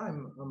of the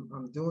time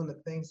I'm doing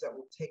the things that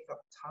will take up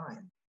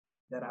time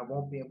that I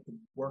won't be able to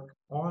work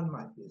on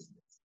my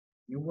business.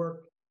 You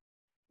work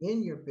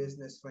in your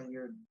business when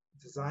you're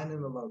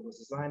designing the logos,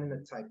 designing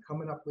the type,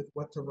 coming up with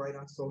what to write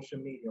on social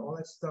media. All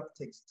that stuff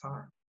takes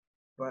time.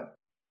 But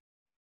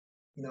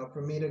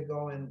for me to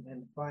go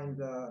and find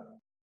a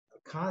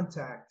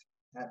contact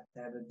at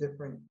a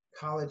different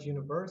college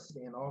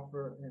university and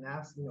offer and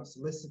ask,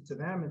 solicit to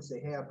them and say,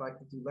 hey, I'd like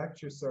to do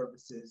lecture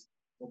services,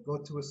 or go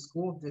to a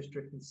school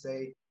district and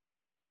say,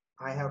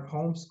 I have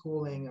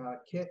homeschooling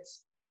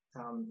kits.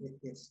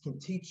 It can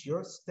teach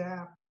your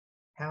staff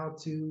how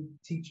to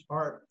teach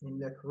art in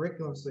their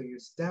curriculum, so your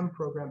STEM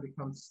program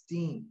becomes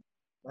STEAM.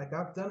 Like,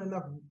 I've done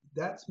enough,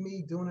 that's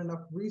me doing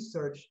enough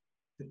research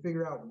to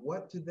figure out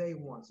what do they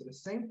want. So the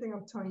same thing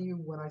I'm telling you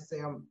when I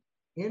say I'm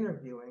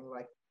interviewing,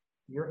 like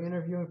you're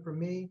interviewing for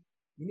me,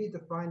 you need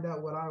to find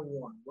out what I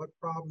want. What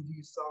problem do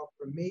you solve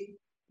for me?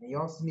 And you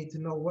also need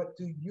to know, what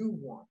do you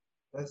want?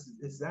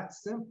 It's that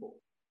simple.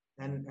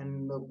 And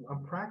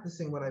I'm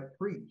practicing what I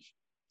preach.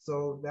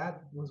 So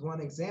that was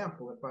one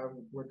example. If I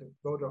were to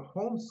go to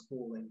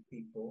homeschooling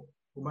people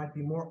who might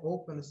be more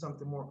open to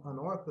something more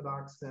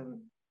unorthodox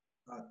than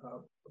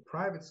a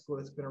private school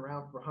that's been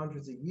around for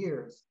hundreds of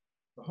years,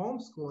 the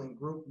homeschooling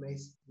group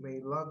may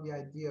love the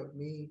idea of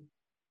me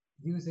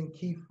using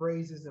key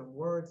phrases and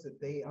words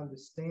that they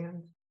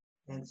understand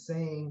and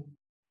saying,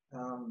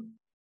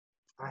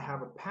 I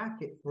have a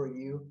packet for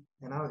you,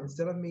 and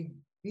instead of me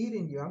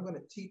feeding you, I'm going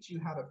to teach you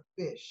how to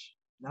fish.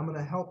 And I'm going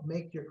to help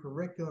make your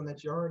curriculum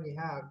that you already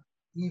have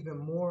even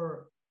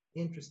more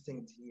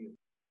interesting to you.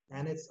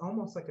 And it's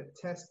almost like a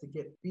test to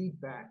get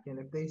feedback. And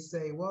if they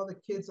say, well, the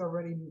kids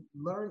already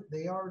learned,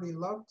 they already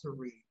love to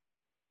read.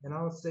 And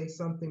I'll say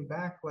something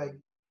back like,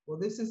 well,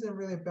 this isn't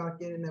really about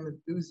getting them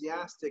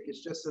enthusiastic.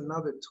 It's just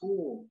another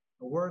tool.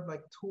 A word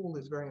like tool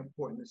is very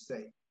important to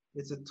say.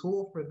 It's a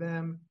tool for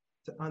them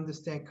to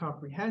understand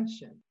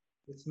comprehension.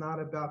 It's not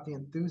about the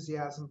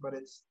enthusiasm, but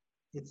it's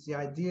the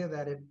idea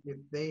that if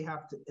they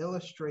have to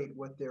illustrate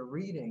what they're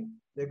reading,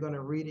 they're going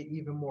to read it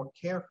even more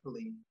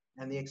carefully.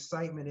 And the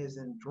excitement is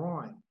in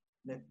drawing.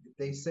 And if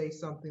they say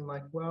something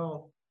like,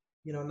 well,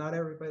 not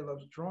everybody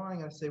loves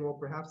drawing, I say, well,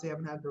 perhaps they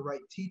haven't had the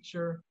right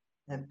teacher.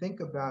 And think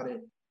about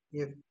it.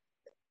 If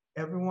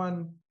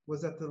everyone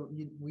was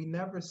we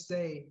never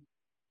say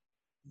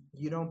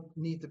you don't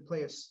need to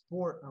play a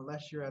sport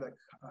unless you're at a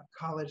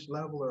college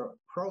level or a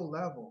pro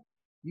level.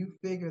 You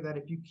figure that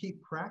if you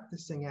keep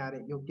practicing at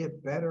it, you'll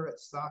get better at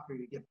soccer,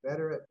 you get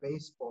better at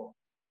baseball.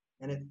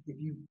 And if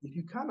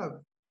you kind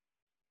of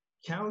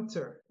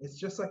counter, it's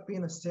just like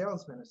being a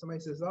salesman. If somebody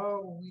says,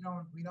 oh, we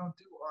don't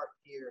do art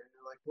here, and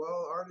you're like,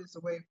 well, art is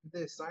a way for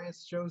this,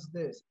 science shows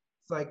this.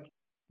 It's like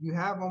you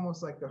have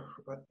almost like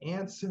an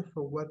answer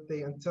for what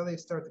until they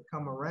start to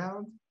come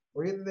around,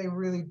 or either they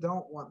really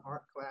don't want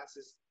art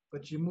classes,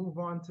 but you move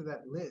on to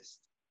that list.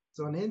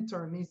 So an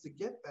intern needs to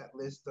get that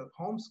list of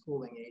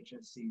homeschooling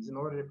agencies in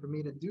order for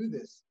me to do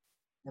this.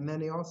 And then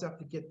they also have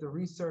to get the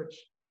research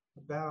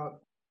about,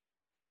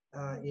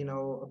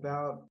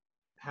 about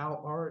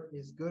how art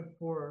is good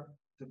for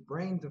the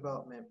brain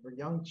development for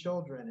young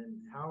children, and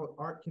how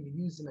art can be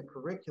used in a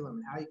curriculum,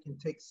 and how you can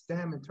take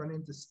STEM and turn it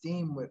into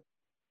STEAM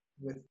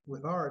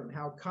with art, and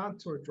how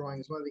contour drawing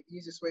is one of the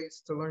easiest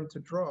ways to learn to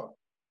draw.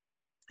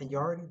 And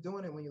you're already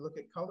doing it when you look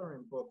at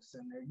coloring books,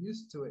 and they're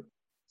used to it.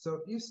 So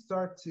if you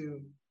start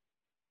to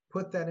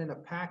put that in a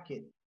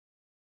packet,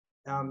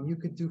 you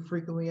could do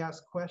frequently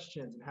asked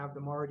questions and have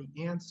them already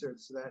answered,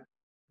 so that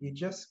you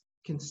just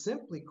can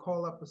simply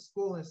call up a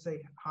school and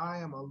say, hi,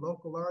 I'm a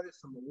local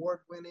artist, I'm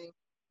award-winning.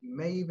 You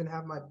may even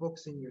have my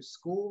books in your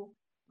school.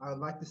 I would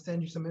like to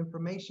send you some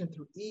information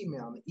through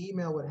email. The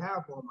email would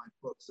have all my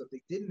books. So if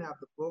they didn't have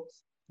the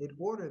books, they'd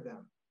order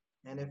them.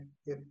 And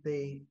if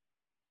they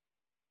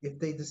if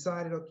they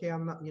decided, okay,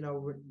 I'm not,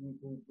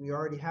 we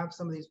already have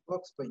some of these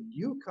books, but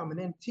you coming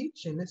in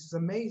teaching, this is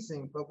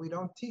amazing, but we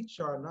don't teach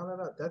art. No, no,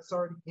 no. That's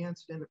already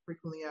answered in the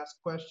frequently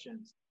asked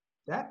questions.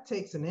 That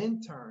takes an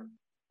intern,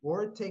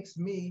 or it takes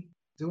me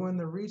doing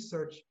the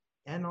research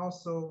and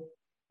also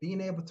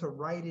being able to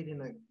write it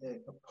in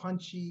a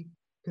punchy,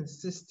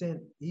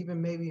 consistent,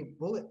 even maybe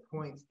bullet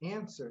points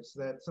answer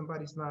so that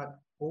somebody's not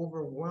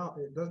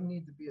overwhelmed. It doesn't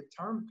need to be a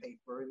term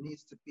paper. It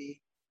needs to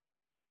be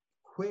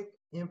quick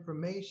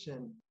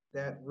information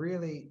that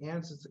really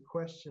answers the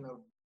question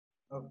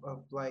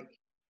of like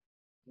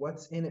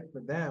what's in it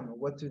for them, or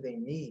what do they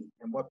need,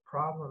 and what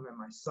problem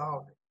am I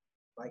solving.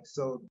 Like,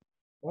 so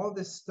all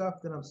this stuff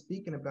that I'm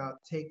speaking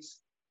about takes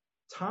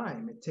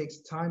time. It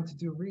takes time to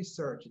do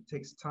research. It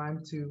takes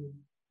time to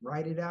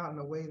write it out in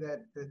a way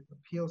that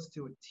appeals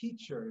to a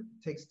teacher.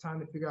 It takes time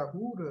to figure out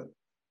who to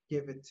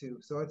give it to.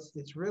 So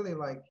it's really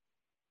like,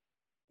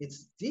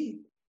 it's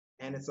deep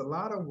and it's a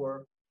lot of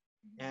work.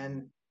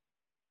 And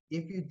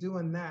if you're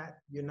doing that,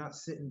 you're not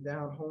sitting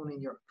down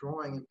honing your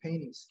drawing and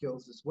painting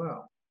skills as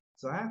well.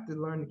 So I have to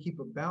learn to keep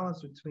a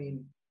balance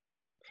between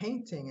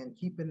painting and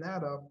keeping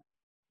that up,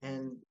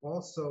 and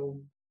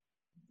also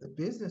the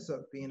business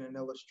of being an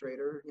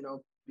illustrator,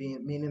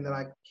 being meaning that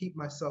I keep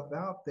myself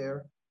out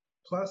there,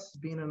 plus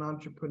being an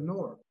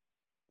entrepreneur.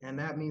 And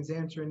that means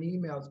answering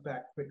emails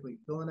back quickly,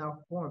 filling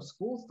out forms.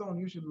 Schools don't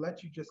usually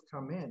let you just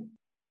come in.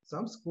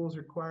 Some schools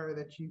require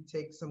that you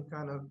take some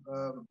kind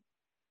of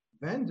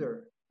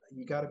vendor.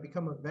 You got to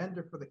become a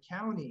vendor for the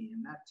county,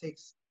 and that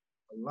takes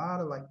a lot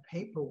of like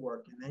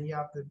paperwork. And then you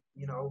have to,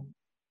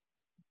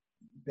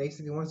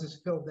 basically once it's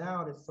filled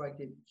out, it's like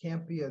it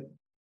can't be a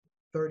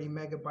 30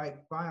 megabyte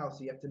file.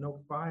 So you have to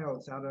know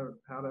files, how to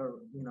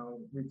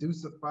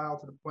reduce a file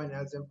to the point it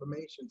has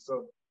information.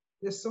 So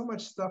there's so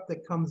much stuff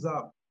that comes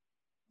up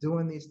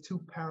doing these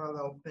two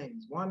parallel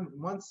things.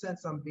 One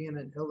sense I'm being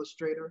an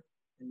illustrator,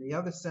 and the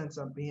other sense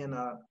I'm being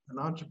an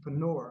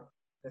entrepreneur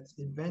that's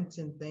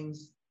inventing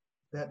things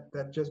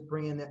that just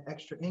bring in that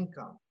extra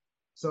income.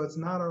 So it's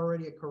not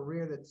already a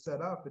career that's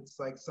set up. It's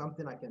like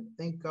something I can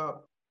think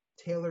up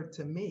tailored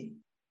to me.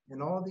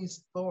 And all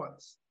these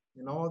thoughts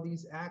and all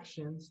these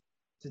actions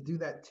to do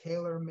that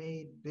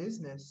tailor-made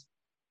business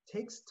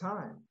takes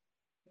time.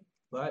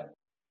 But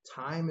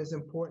time is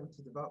important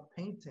to develop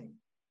painting.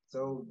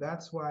 So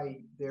that's why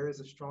there is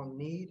a strong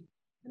need.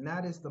 And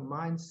that is the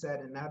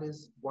mindset. And that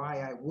is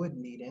why I would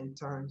need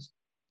interns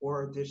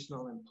or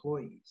additional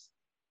employees.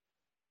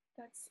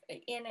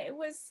 And it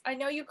was, I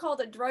know you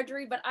called it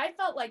drudgery, but I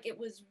felt like it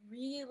was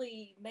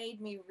really made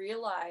me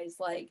realize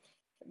like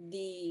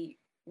the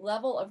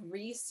level of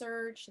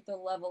research, the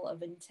level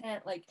of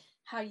intent, like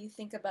how you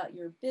think about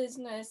your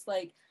business.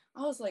 Like,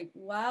 I was like,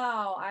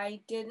 wow,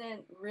 I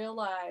didn't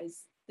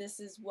realize this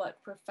is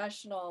what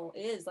professional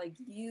is. Like,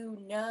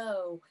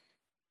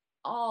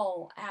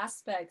 all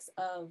aspects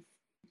of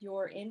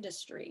your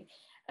industry.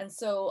 And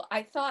so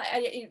I thought,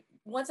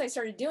 once I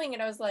started doing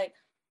it, I was like,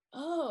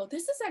 oh,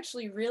 this is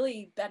actually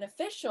really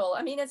beneficial.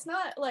 I mean, it's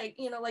not like,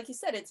 like you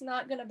said, it's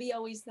not going to be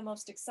always the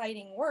most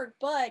exciting work,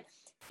 but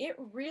it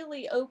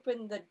really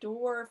opened the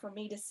door for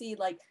me to see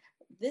like,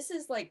 this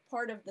is like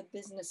part of the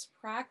business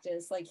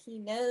practice. Like, he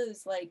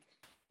knows like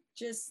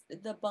just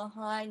the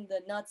behind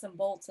the nuts and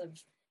bolts of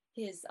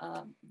his,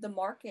 the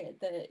market,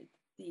 the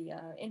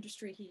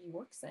industry he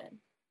works in.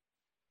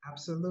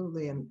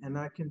 Absolutely. And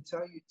I can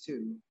tell you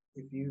too,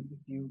 if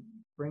you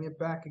bring it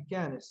back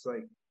again, it's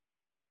like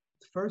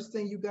the first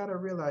thing you got to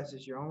realize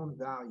is your own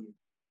value.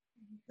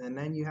 And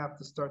then you have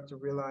to start to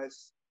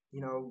realize,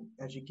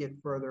 as you get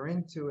further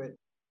into it,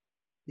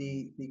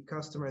 the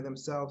customer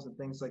themselves and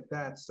things like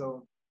that.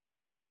 So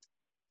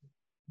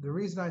the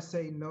reason I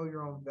say know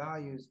your own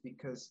values,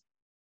 because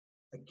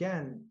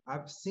again,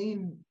 I've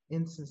seen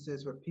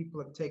instances where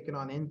people have taken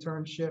on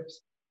internships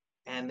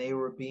and they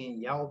were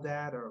being yelled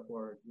at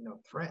or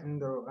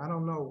threatened, or I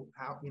don't know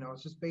how,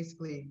 it's just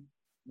basically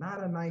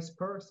not a nice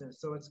person.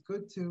 So it's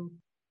good to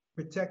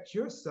protect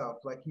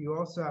yourself. Like, you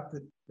also have to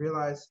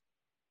realize,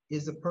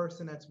 is the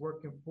person that's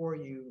working for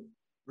you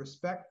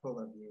respectful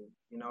of you?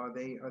 Are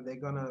they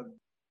gonna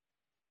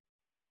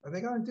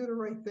do the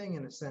right thing,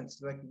 in a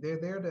sense? Like, they're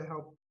there to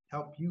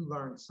help you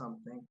learn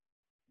something,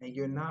 and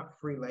you're not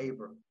free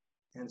labor.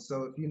 And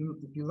so if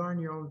you learn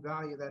your own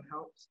value, that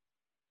helps.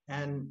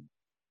 And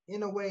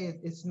in a way,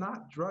 it's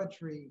not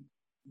drudgery.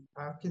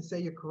 I can say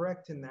you're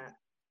correct in that.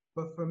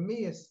 But for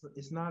me,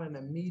 it's not an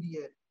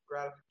immediate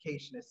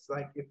gratification. It's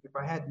like if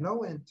I had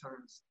no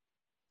interns,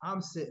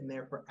 I'm sitting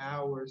there for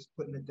hours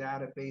putting the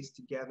database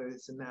together,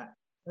 this and that.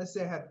 Let's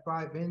say I had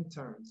 5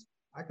 interns.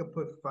 I could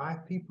put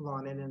 5 people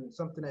on it, and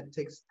something that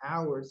takes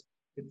hours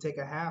could take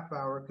a half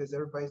hour because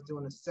everybody's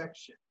doing a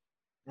section.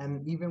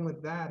 And even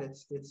with that,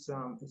 it's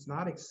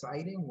not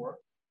exciting work,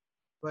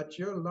 but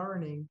you're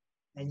learning,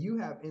 and you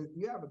have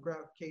a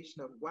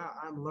gratification of, wow,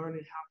 I'm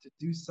learning how to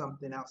do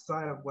something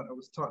outside of what I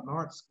was taught in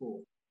art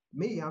school.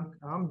 Me,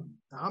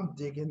 I'm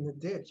digging the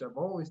ditch. I've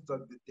always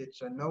dug the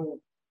ditch. I know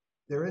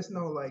there is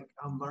no like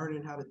I'm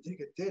learning how to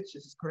dig a ditch.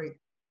 It's great.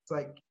 It's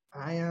like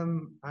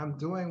I'm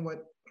doing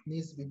what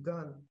needs to be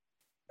done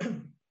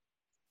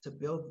to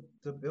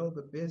build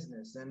a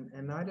business.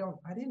 And I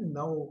didn't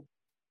know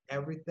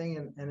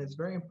everything, and it's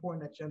very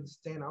important that you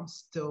understand I'm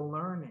still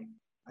learning.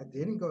 I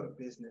didn't go to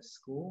business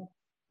school,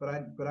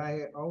 but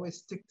I always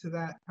stick to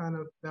that kind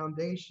of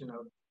foundation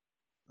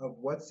of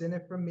what's in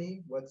it for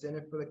me, what's in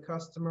it for the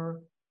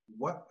customer,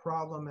 what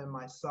problem am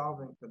I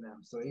solving for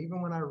them. So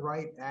even when I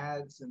write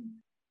ads and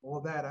all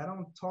that, I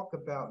don't talk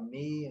about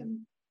me and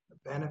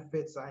the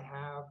benefits I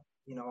have,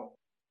 you know.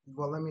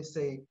 Well, let me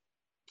say,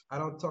 I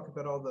don't talk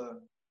about all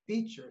the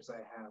features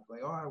I have,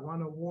 like, oh, I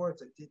won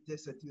awards, I did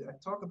this, I do. I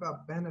talk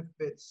about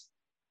benefits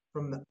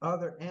from the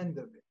other end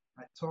of it.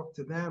 I talk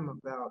to them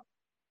about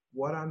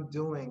what I'm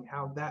doing,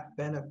 how that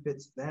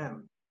benefits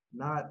them,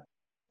 not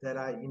that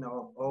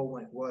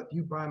oh, well, if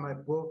you buy my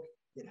book,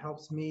 it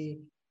helps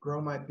me grow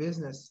my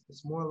business.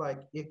 It's more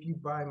like if you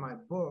buy my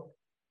book,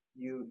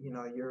 you're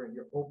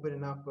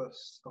opening up a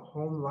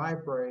home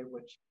library,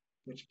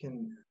 which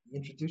can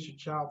introduce your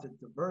child to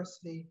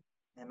diversity,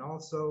 and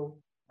also,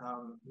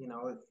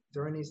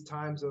 during these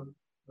times of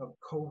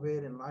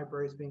COVID and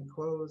libraries being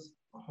closed,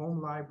 a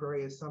home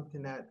library is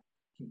something that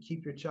can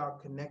keep your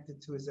child connected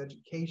to his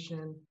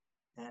education.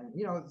 And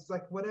it's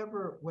like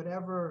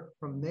whatever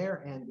from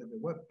their end of it,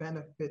 what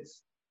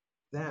benefits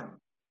them,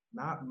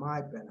 not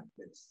my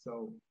benefits.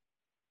 So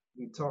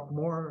we talk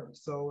more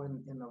so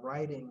in the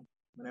writing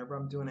whenever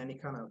I'm doing any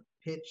kind of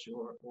pitch,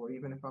 or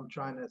even if I'm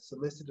trying to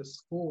solicit a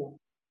school.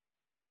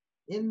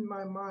 In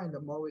my mind,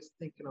 I'm always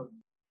thinking of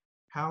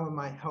how am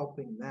I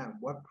helping them?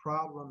 What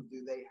problem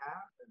do they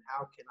have, and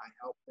how can I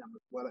help them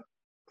with what a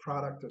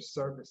product or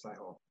service I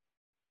offer?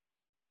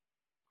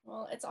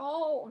 Well, it's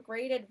all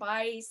great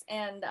advice,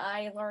 and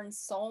I learned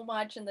so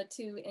much in the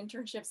two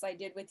internships I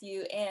did with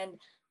you. And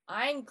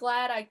I'm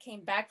glad I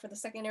came back for the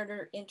second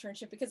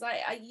internship because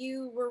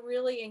you were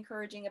really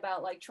encouraging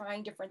about like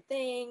trying different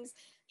things,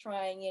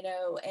 trying,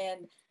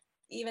 and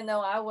even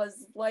though I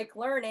was like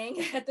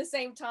learning at the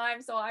same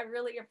time, so I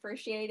really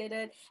appreciated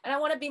it. And I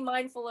want to be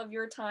mindful of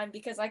your time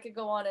because I could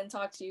go on and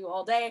talk to you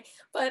all day.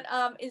 But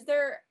is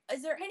there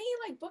any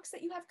like books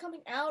that you have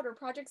coming out or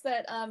projects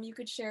that you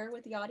could share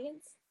with the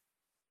audience?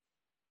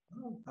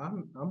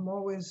 I'm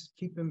always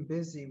keeping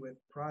busy with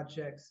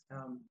projects.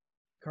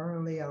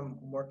 Currently, I'm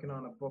working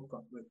on a book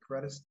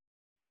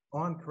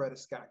on Coretta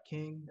Scott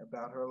King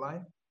about her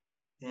life,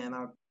 and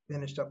I've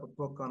finished up a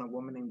book on a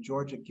woman named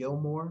Georgia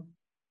Gilmore,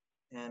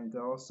 and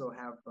also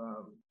have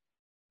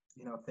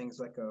things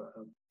like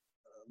a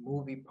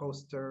movie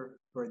poster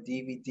for a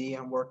DVD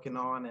I'm working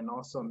on, and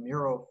also a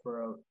mural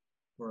for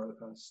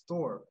a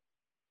store.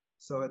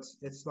 So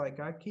it's like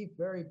I keep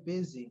very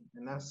busy,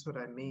 and that's what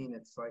I mean.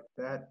 It's like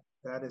that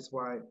is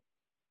why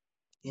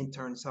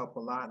interns help a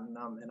lot, and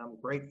I'm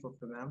grateful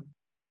for them.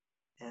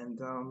 And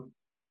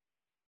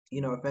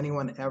if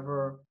anyone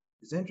ever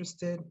is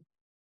interested,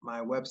 my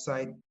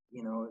website,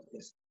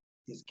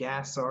 is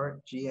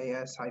gasart,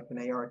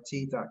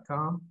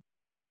 GAS-ART.com.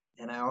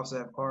 And I also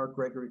have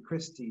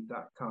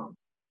rgregorychristie.com.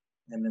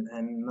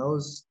 And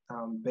those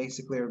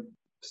basically are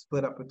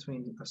split up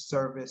between a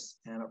service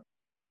and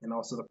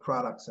also the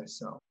products I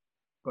sell.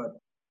 But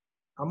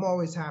I'm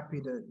always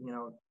happy to,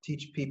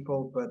 teach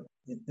people, but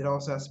it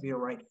also has to be a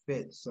right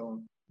fit.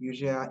 So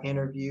usually I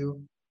interview,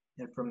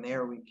 and from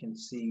there we can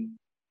see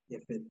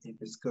if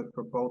it's good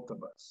for both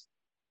of us.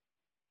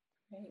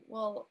 Great.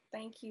 Well,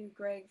 thank you,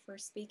 Greg, for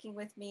speaking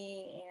with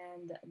me.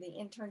 And the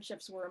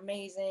internships were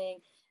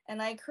amazing.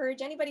 And I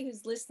encourage anybody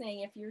who's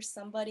listening, if you're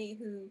somebody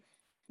who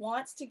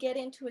wants to get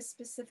into a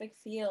specific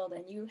field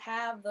and you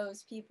have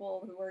those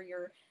people who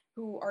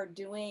are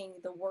doing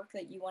the work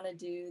that you want to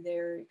do,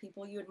 they're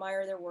people you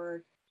admire their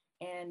work,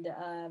 and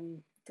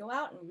go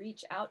out and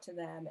reach out to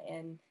them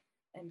and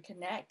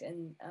connect,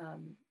 and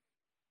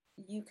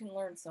you can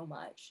learn so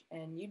much,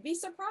 and you'd be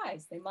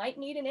surprised they might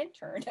need an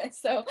intern.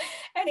 So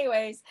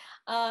anyways,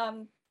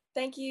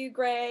 thank you,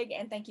 Greg,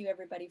 and thank you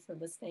everybody for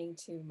listening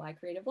to My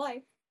Creative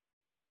Life.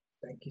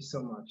 Thank you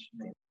so much,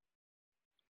 Nate.